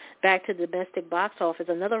 unquote. Back to the domestic box office,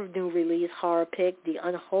 another new release horror pick, The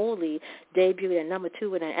Unholy, debuted at number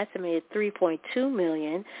 2 with an estimated $3.2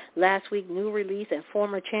 million. Last week, new release and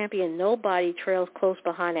former champion Nobody trails close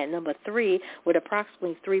behind at number 3 with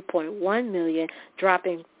approximately $3.1 million,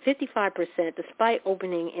 dropping 55% despite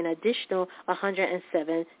opening an additional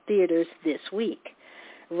 107 theaters this week.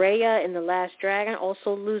 Raya and the Last Dragon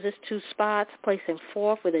also loses 2 spots, placing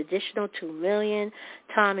 4th with additional $2 million.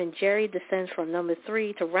 Tom and Jerry descends from number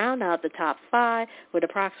 3 to round out the top 5 with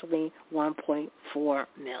approximately $1.4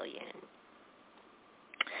 million.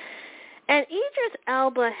 And Idris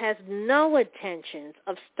Elba has no intentions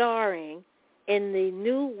of starring in the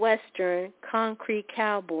new Western Concrete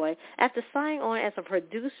Cowboy after signing on as a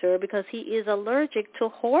producer because he is allergic to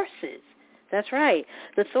horses. That's right.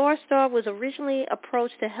 The Thor star was originally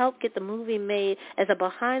approached to help get the movie made as a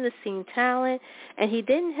behind-the-scenes talent, and he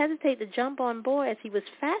didn't hesitate to jump on board as he was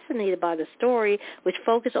fascinated by the story, which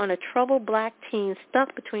focused on a troubled black teen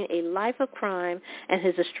stuck between a life of crime and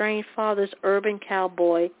his estranged father's urban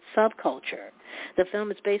cowboy subculture. The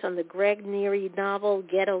film is based on the Greg Neary novel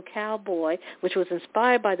Ghetto Cowboy, which was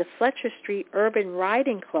inspired by the Fletcher Street Urban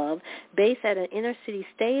Riding Club, based at an inner-city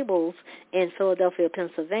stables in Philadelphia,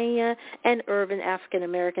 Pennsylvania, and urban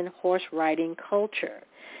African-American horse riding culture.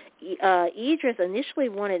 Idris initially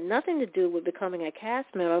wanted nothing to do with becoming a cast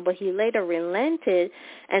member, but he later relented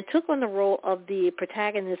and took on the role of the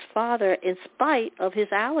protagonist's father in spite of his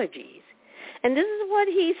allergies. And this is what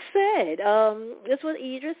he said. This is what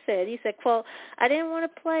Idris said. He said, quote, I didn't want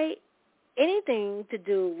to play anything to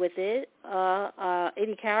do with it,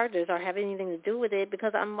 any characters or have anything to do with it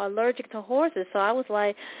because I'm allergic to horses. So I was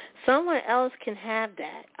like, someone else can have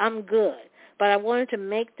that. I'm good. But I wanted to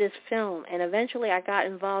make this film. And eventually I got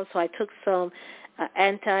involved, so I took some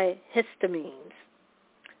antihistamines,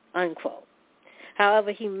 unquote.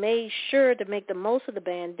 However, he made sure to make the most of the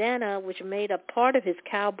bandana, which made a part of his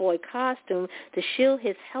cowboy costume, to shield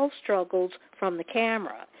his health struggles from the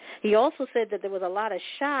camera. He also said that there was a lot of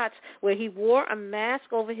shots where he wore a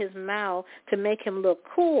mask over his mouth to make him look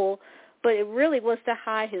cool, but it really was to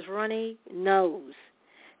hide his runny nose.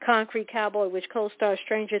 Concrete Cowboy, which co-stars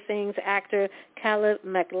Stranger Things actor Caleb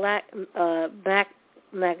McLaughlin,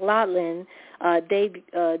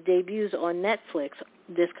 debuts on Netflix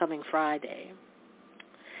this coming Friday.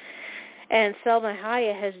 And Selma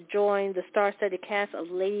Hayek has joined the star-studded cast of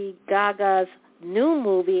Lady Gaga's new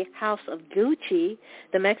movie, House of Gucci.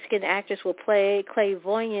 The Mexican actress will play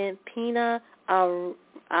clairvoyant Pina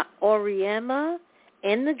Auriema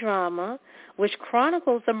in the drama, which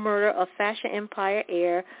chronicles the murder of fashion empire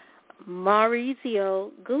heir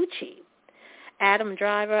Maurizio Gucci. Adam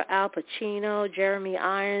Driver, Al Pacino, Jeremy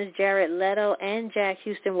Irons, Jared Leto, and Jack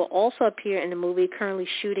Houston will also appear in the movie currently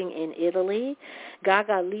shooting in Italy.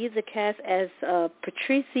 Gaga leads the cast as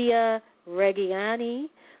Patricia Reggiani,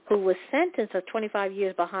 who was sentenced to 25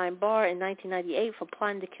 years behind bar in 1998 for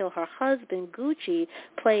plotting to kill her husband, Gucci,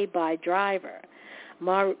 played by Driver.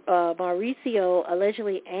 Mauricio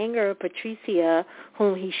allegedly angered Patricia,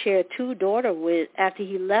 whom he shared 2 daughters with, after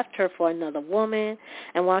he left her for another woman.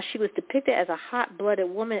 And while she was depicted as a hot-blooded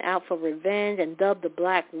woman out for revenge and dubbed the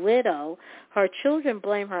Black Widow, her children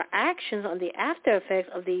blame her actions on the after effects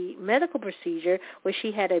of the medical procedure where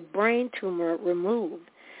she had a brain tumor removed.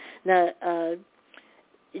 Now,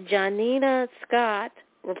 Janina Scott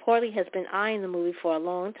reportedly has been eyeing the movie for a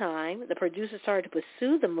long time. The producer started to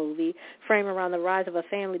pursue the movie, framed around the rise of a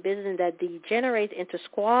family business that degenerates into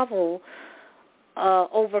squabble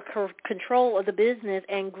over control of the business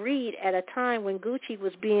and greed at a time when Gucci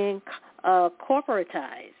was being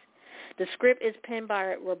corporatized. The script is penned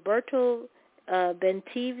by Roberto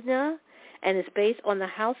Bentivna and is based on The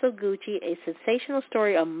House of Gucci, a sensational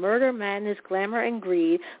story of murder, madness, glamour, and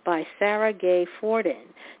greed by Sarah Gay Forden.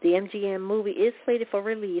 The MGM movie is slated for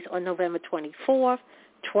release on November 24th,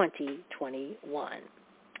 2021.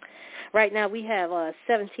 Right now we have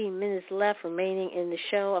 17 minutes left remaining in the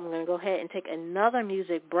show. I'm going to go ahead and take another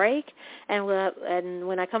music break, and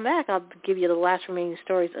when I come back, I'll give you the last remaining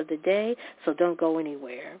stories of the day, so don't go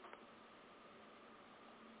anywhere.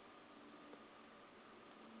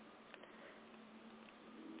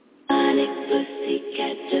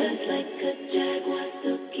 Pussycat just like a jaguar,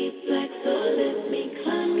 silky black, so let me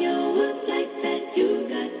climb your woods like that. You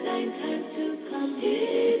got 9 times to come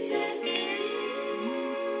hit that.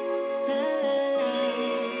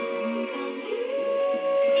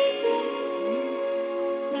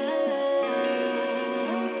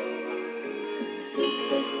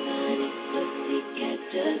 Supersonic pussycat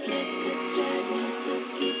just like a jaguar,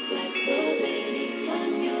 silky black, so let me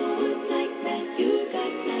climb your woods like that. You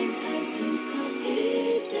got 9 times to come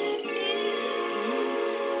hit that.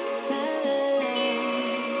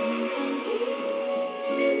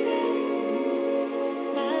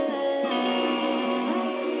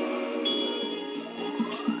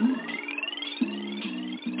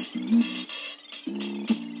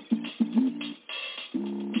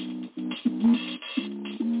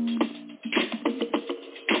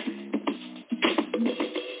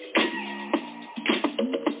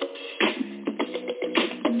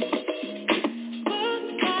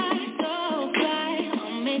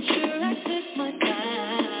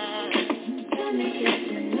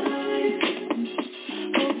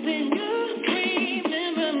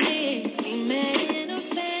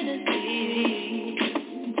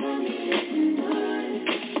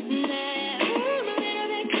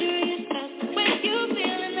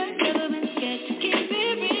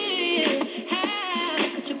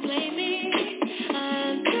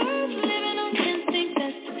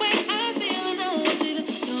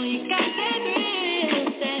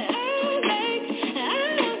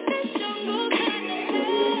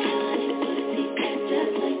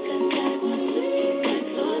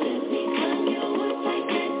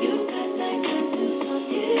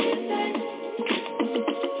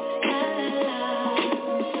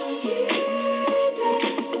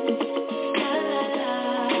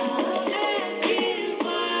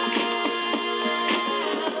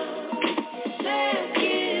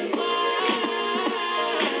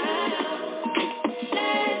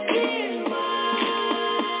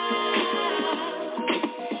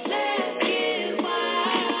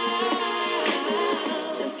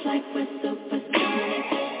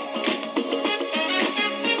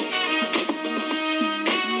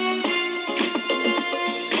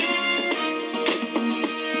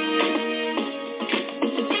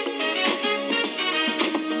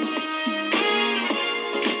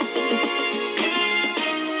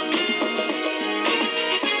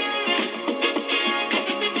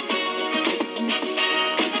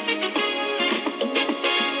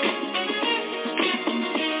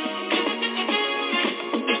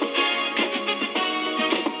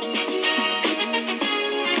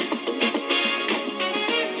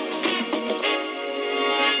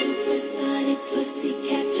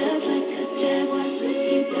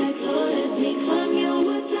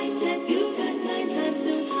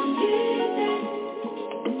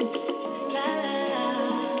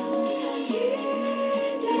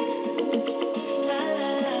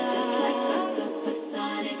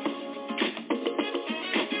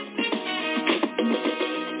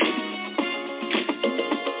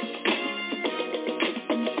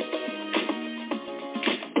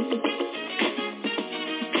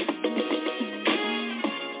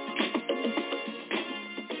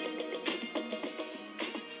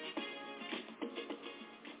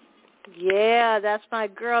 Yeah, that's my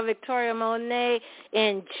girl Victoria Monet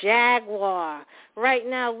in Jaguar. Right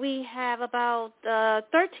now we have about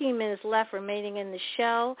 13 minutes left remaining in the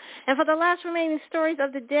show. And for the last remaining stories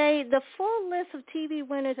of the day, the full list of TV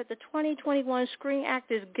winners at the 2021 Screen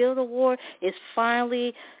Actors Guild Award is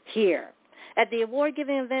finally here. At the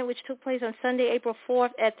award-giving event, which took place on Sunday, April 4th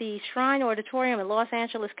at the Shrine Auditorium in Los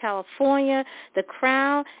Angeles, California, The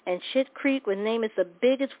Crown and Schitt's Creek were named as the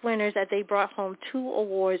biggest winners as they brought home 2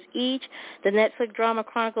 awards each. The Netflix drama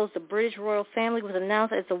chronicles The British Royal Family was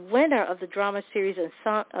announced as the winner of the drama series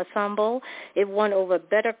Ensemble. It won over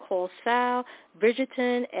Better Call Saul,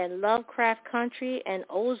 Bridgerton, and Lovecraft Country, and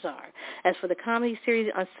Ozark. As for the comedy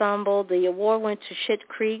series Ensemble, the award went to Schitt's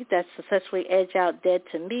Creek that successfully edged out Dead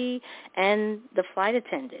to Me and The Flight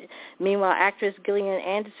Attendant. Meanwhile, actress Gillian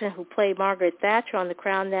Anderson, who played Margaret Thatcher on The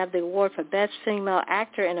Crown, nabbed the award for Best Female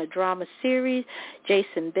Actor in a Drama Series.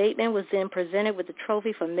 Jason Bateman was then presented with the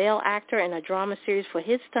trophy for Male Actor in a Drama Series for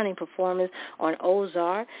his stunning performance on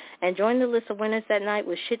Ozark. And joining the list of winners that night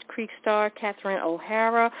was Schitt's Creek star Catherine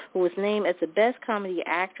O'Hara, who was named as the Best Comedy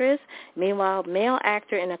Actress. Meanwhile, Male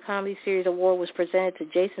Actor in a Comedy Series award was presented to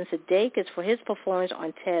Jason Sudeikis for his performance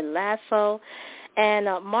on Ted Lasso. And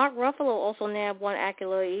Mark Ruffalo also nabbed one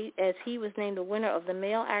accolade as he was named the winner of the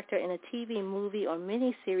Male Actor in a TV movie or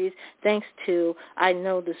miniseries thanks to I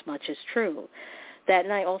Know This Much Is True. That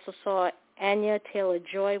night also saw Anya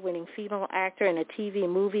Taylor-Joy winning Female Actor in a TV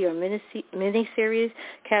movie or miniseries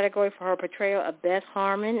category for her portrayal of Beth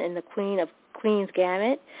Harmon in The Queen of Queen's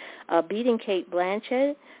Gambit, beating Cate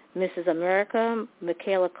Blanchett, Mrs. America,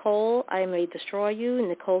 Michaela Cole, I May Destroy You,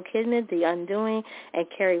 Nicole Kidman, The Undoing, and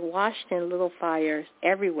Kerry Washington, Little Fires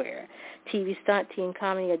Everywhere. TV Stunt Team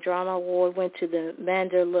Comedy and Drama Award went to The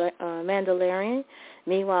Mandalorian.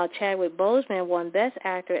 Meanwhile, Chadwick Boseman won Best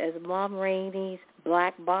Actor as Mom Rainey's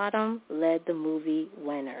Black Bottom led the movie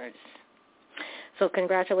winners. So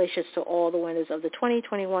congratulations to all the winners of the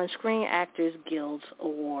 2021 Screen Actors Guild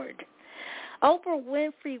Award. Oprah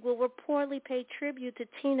Winfrey will reportedly pay tribute to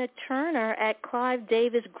Tina Turner at Clive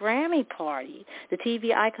Davis' Grammy party. The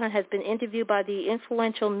TV icon has been interviewed by the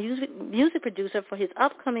influential music producer for his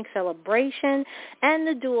upcoming celebration, and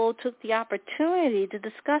the duo took the opportunity to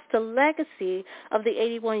discuss the legacy of the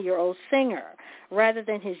 81-year-old singer. Rather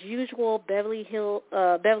than his usual Beverly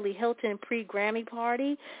Hilton pre-Grammy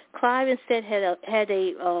party, Clive instead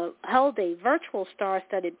held a virtual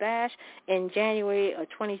star-studded bash in January of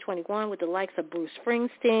 2021 with the likes of Bruce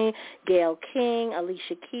Springsteen, Gayle King,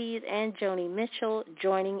 Alicia Keys, and Joni Mitchell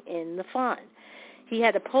joining in the fun. He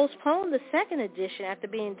had to postpone the second edition after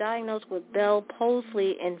being diagnosed with Bell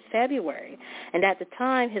Palsy in February. And at the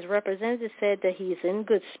time, his representative said that he's in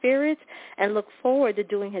good spirits and looked forward to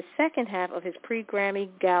doing his second half of his pre-Grammy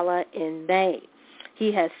gala in May.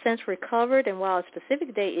 He has since recovered, and while a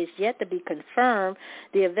specific date is yet to be confirmed,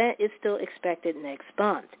 the event is still expected next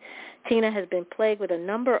month. Tina has been plagued with a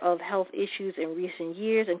number of health issues in recent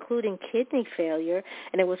years, including kidney failure,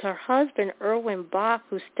 and it was her husband, Erwin Bach,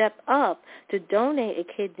 who stepped up to donate a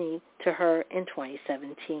kidney to her in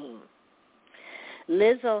 2017.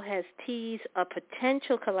 Lizzo has teased a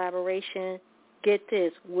potential collaboration, get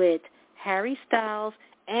this, with Harry Styles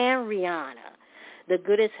and Rihanna. The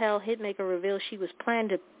Good As Hell hitmaker revealed she was planning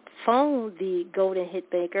to phone the golden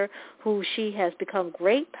hitmaker, who she has become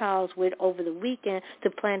great pals with over the weekend, to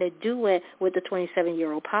plan a duet with the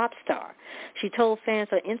 27-year-old pop star. She told fans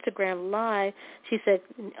on Instagram Live, she said,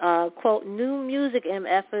 quote, "New music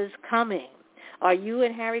MFers coming. Are you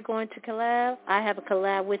and Harry going to collab? I have a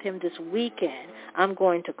collab with him this weekend. I'm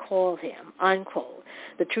going to call him," unquote.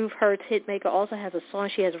 The Truth Hurts hitmaker also has a song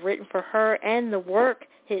she has written for her and the Work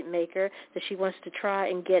hitmaker that she wants to try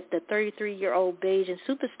and get the 33-year-old Bajan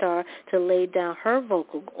superstar to lay down her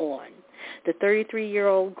vocal on. The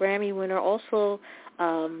 33-year-old Grammy winner also,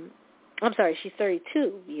 she's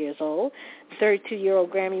 32 years old. The 32-year-old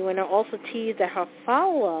Grammy winner also teased that her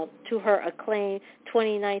follow-up to her acclaimed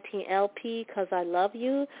 2019 LP, 'Cause I Love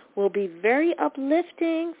You, will be very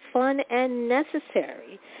uplifting, fun, and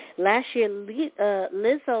necessary. Last year,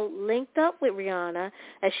 Lizzo linked up with Rihanna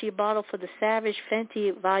as she modeled for the Savage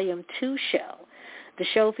Fenty Volume 2 show. The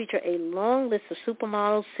show featured a long list of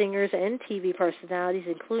supermodels, singers, and TV personalities,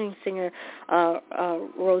 including singer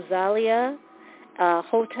Rosalia,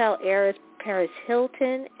 hotel heiress Paris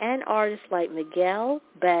Hilton, and artists like Miguel,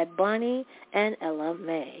 Bad Bunny, and Ella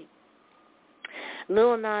Mai.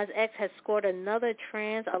 Lil Nas X has scored another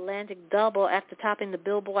transatlantic double after topping the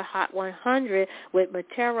Billboard Hot 100 with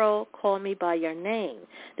Matero, Call Me By Your Name.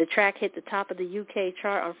 The track hit the top of the UK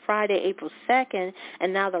chart on Friday, April 2nd,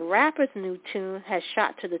 and now the rapper's new tune has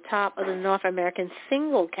shot to the top of the North American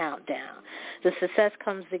single countdown. The success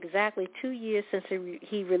comes exactly 2 years since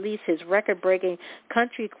he released his record-breaking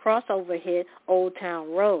country crossover hit, Old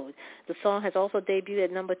Town Road. The song has also debuted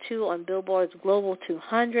at number 2 on Billboard's Global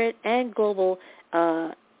 200 and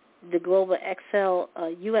the Global XL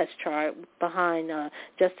U.S. chart behind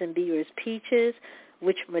Justin Bieber's Peaches,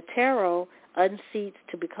 which Matero unseats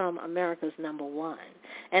to become America's number 1.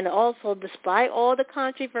 And also, despite all the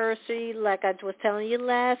controversy, like I was telling you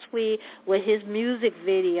last week, with his music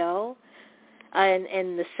video and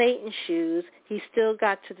the Satan shoes, he still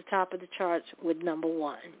got to the top of the charts with number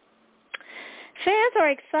 1. Fans are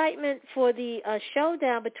excited for the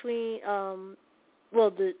showdown between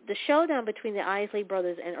the showdown between the Isley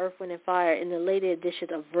Brothers and Earth, Wind & Fire in the later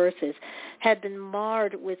edition of Versus had been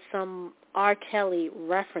marred with some R. Kelly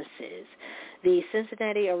references. The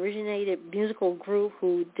Cincinnati-originated musical group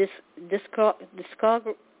whose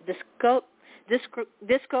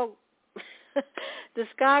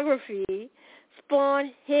discography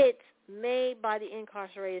spawned hits made by the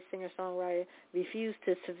incarcerated singer-songwriter refused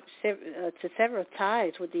to sever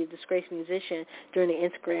ties with the disgraced musician during the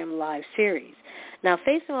Instagram Live series. Now,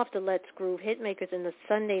 facing off the Let's Groove hitmakers in the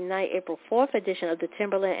Sunday night, April 4th edition of the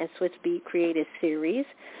Timbaland and Swizz Beatz created series,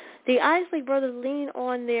 the Isley Brothers lean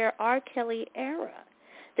on their R. Kelly era.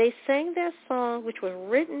 They sang their song, which was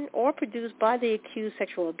written or produced by the accused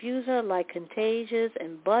sexual abuser, like Contagious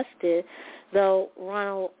and Busted, though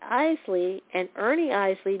Ronald Isley and Ernie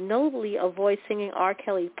Isley nobly avoid singing R.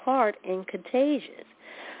 Kelly's part in Contagious.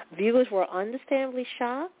 Viewers were understandably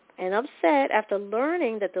shocked and upset after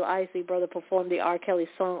learning that the Isley Brothers performed the R. Kelly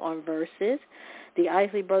song on Versus. The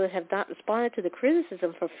Isley Brothers have not responded to the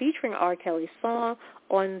criticism for featuring R. Kelly's song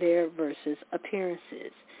on their Versus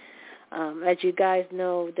appearances. As you guys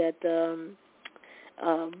know, that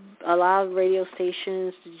a lot of radio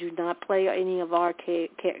stations do not play any of R.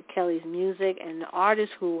 Kelly's music, and the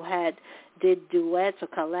artists who did duets or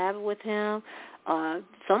collab with him,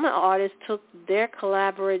 some of the artists took their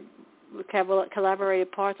collaborated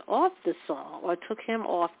parts off the song or took him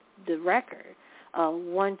off the record.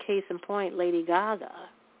 One case in point, Lady Gaga.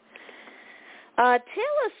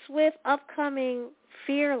 Taylor Swift's upcoming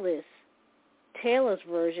Fearless, Taylor's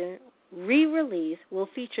version, re-release will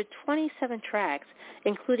feature 27 tracks,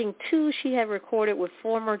 including 2 she had recorded with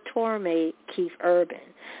former tour mate Keith Urban.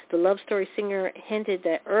 The Love Story singer hinted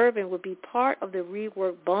that Urban would be part of the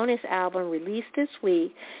reworked bonus album released this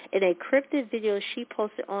week in a cryptic video she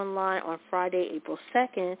posted online on Friday, April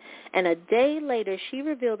 2nd, and a day later she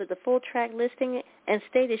revealed that the full track listing and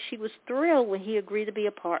stated she was thrilled when he agreed to be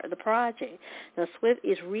a part of the project. Now, Swift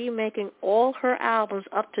is remaking all her albums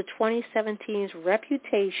up to 2017's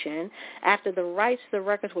Reputation after the rights to the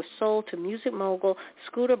records were sold to music mogul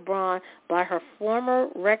Scooter Braun by her former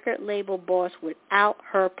record label boss without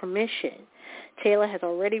her permission. Taylor has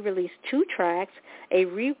already released 2 tracks, a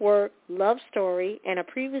reworked Love Story and a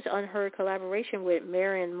previous unheard collaboration with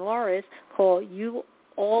Marion Morris called You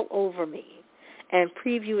All Over Me, and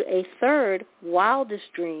previewed a third,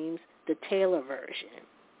 Wildest Dreams, the Taylor version.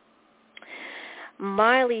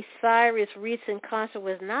 Miley Cyrus' recent concert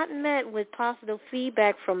was not met with positive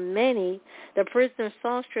feedback from many. The prisoner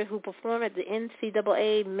songstress who performed at the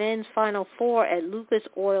NCAA Men's Final Four at Lucas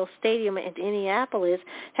Oil Stadium in Indianapolis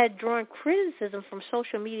had drawn criticism from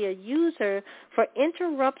social media users for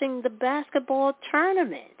interrupting the basketball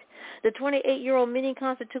tournament. The 28-year-old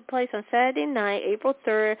mini-concert took place on Saturday night, April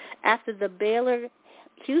 3rd, after the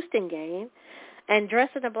Baylor-Houston game, and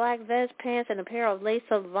dressed in a black vest, pants, and a pair of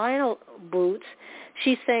lace-up vinyl boots,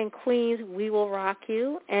 she sang Queen's We Will Rock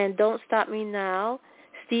You and Don't Stop Me Now,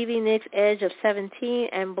 Stevie Nicks' Edge of 17,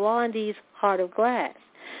 and Blondie's Heart of Glass.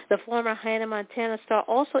 The former Hannah Montana star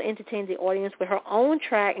also entertained the audience with her own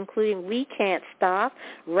track, including We Can't Stop,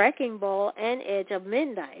 Wrecking Ball, and Edge of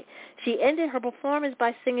Midnight. She ended her performance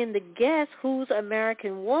by singing the Guess Who's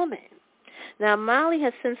American Woman. Now, Miley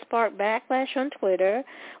has since sparked backlash on Twitter.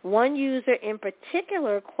 One user in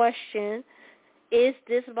particular questioned, is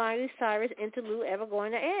this Miley Cyrus interlude ever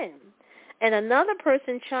going to end? And another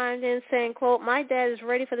person chimed in saying, quote, my dad is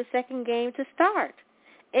ready for the second game to start.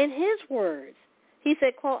 In his words, he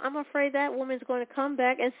said, quote, I'm afraid that woman's going to come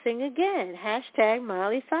back and sing again. Hashtag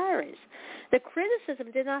Miley Cyrus. The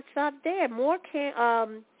criticism did not stop there. More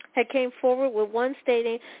had came forward with one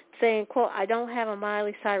saying, quote, I don't have a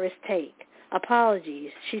Miley Cyrus take.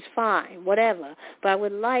 Apologies. She's fine, whatever. But I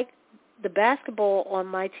would like the basketball on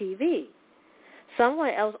my TV. Someone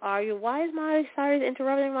else argued, why is Miley Cyrus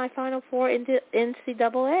interrupting my Final Four into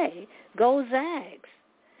NCAA? Go Zags.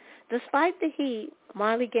 Despite the heat,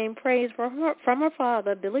 Miley gained praise from her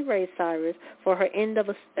father, Billy Ray Cyrus, for her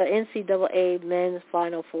NCAA men's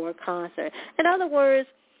Final Four concert. In other words,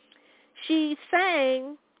 she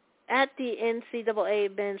sang at the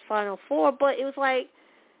NCAA men's Final Four, but it was like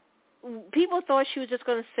people thought she was just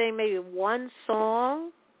going to sing maybe one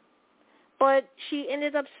song, but she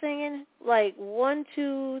ended up singing like 1,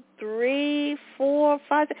 2, 3, 4,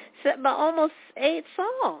 5, 6, about almost 8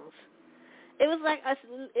 songs. It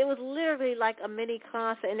was literally like a mini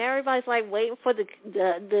concert, and everybody's like waiting for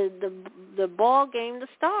the ball game to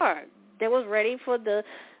start. They was ready for the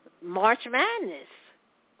March Madness,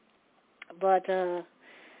 but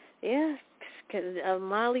yeah,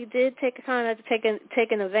 Miley did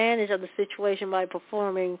taking advantage of the situation by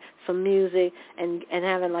performing some music and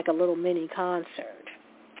having like a little mini concert.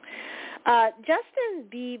 Justin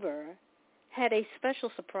Bieber had a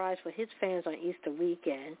special surprise for his fans on Easter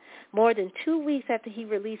weekend. More than 2 weeks after he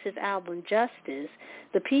released his album Justice,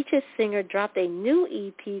 the Peaches singer dropped a new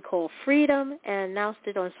EP called Freedom and announced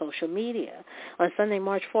it on social media. On Sunday,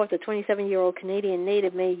 March 4th, the 27-year-old Canadian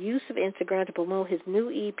native made use of Instagram to promote his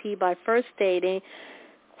new EP by first stating,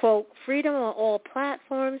 quote, freedom on all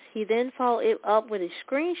platforms. He then followed it up with a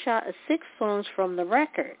screenshot of 6 songs from the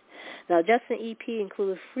record. Now, Justin EP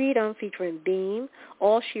includes Freedom featuring Beam,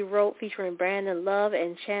 All She Wrote featuring Brandon Love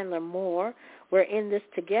and Chandler Moore, We're in This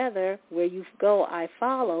Together, Where You Go I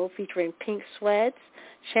Follow featuring Pink Sweats,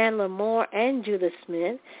 Chandler Moore and Judah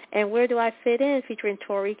Smith, and Where Do I Fit In featuring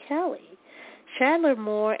Tori Kelly. Chandler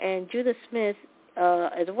Moore and Judah Smith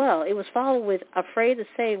as well. It was followed with Afraid to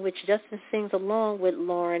Say, which Justin sings along with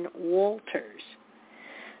Lauren Walters.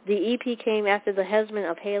 The EP came after the husband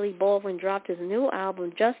of Haley Baldwin dropped his new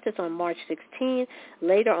album, Justice, on March 16.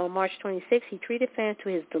 Later, on March 26, he treated fans to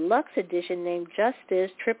his deluxe edition named Justice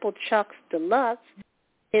Triple Chucks Deluxe.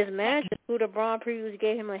 His manager, Scooter Braun, previously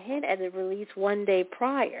gave him a hint at the release one day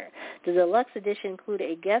prior. The deluxe edition included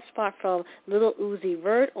a guest spot from Lil Uzi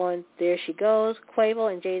Vert on There She Goes.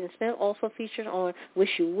 Quavo and Jaden Smith also featured on Wish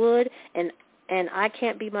You Would and I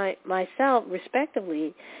Can't Be Myself,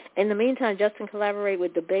 respectively. In the meantime, Justin collaborated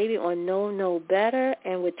with DaBaby on Know Better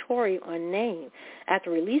and with Tori on Name.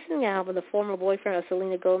 After releasing the album, the former boyfriend of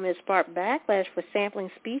Selena Gomez sparked backlash for sampling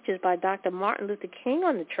speeches by Dr. Martin Luther King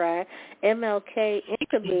on the track, MLK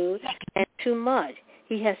Interlude, and Too Much.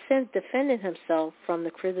 He has since defended himself from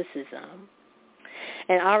the criticism.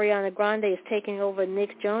 And Ariana Grande is taking over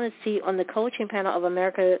Nick Jonas' seat on the coaching panel of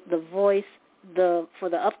America The Voice for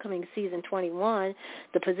the upcoming season 21.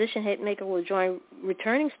 The position hitmaker will join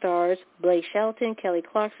returning stars Blake Shelton, Kelly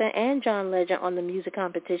Clarkson, and John Legend on the music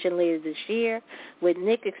competition later this year, with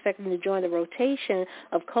Nick expecting to join the rotation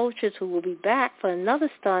of coaches who will be back for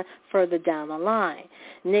another stunt further down the line.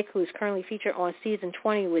 Nick, who is currently featured on season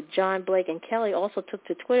 20 with John, Blake, and Kelly, also took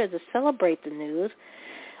to Twitter to celebrate the news.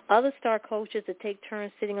 Other star coaches that take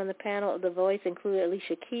turns sitting on the panel of The Voice include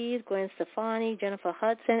Alicia Keys, Gwen Stefani, Jennifer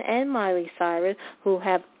Hudson, and Miley Cyrus, who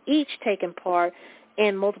have each taken part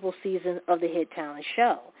in multiple seasons of the hit talent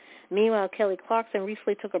show. Meanwhile, Kelly Clarkson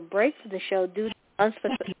recently took a break from the show due to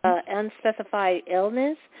unspecified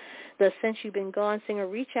illness. The Since You've Been Gone singer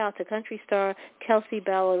reached out to country star Kelsey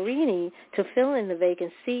Ballerini to fill in the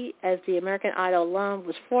vacant seat as the American Idol alum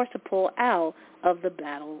was forced to pull out of the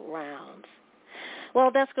battle rounds. Well,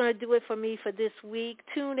 that's going to do it for me for this week.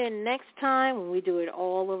 Tune in next time when we do it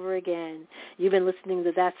all over again. You've been listening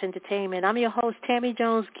to That's Entertainment. I'm your host, Tammy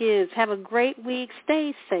Jones Gibbs. Have a great week.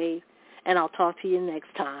 Stay safe, and I'll talk to you next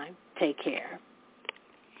time. Take care.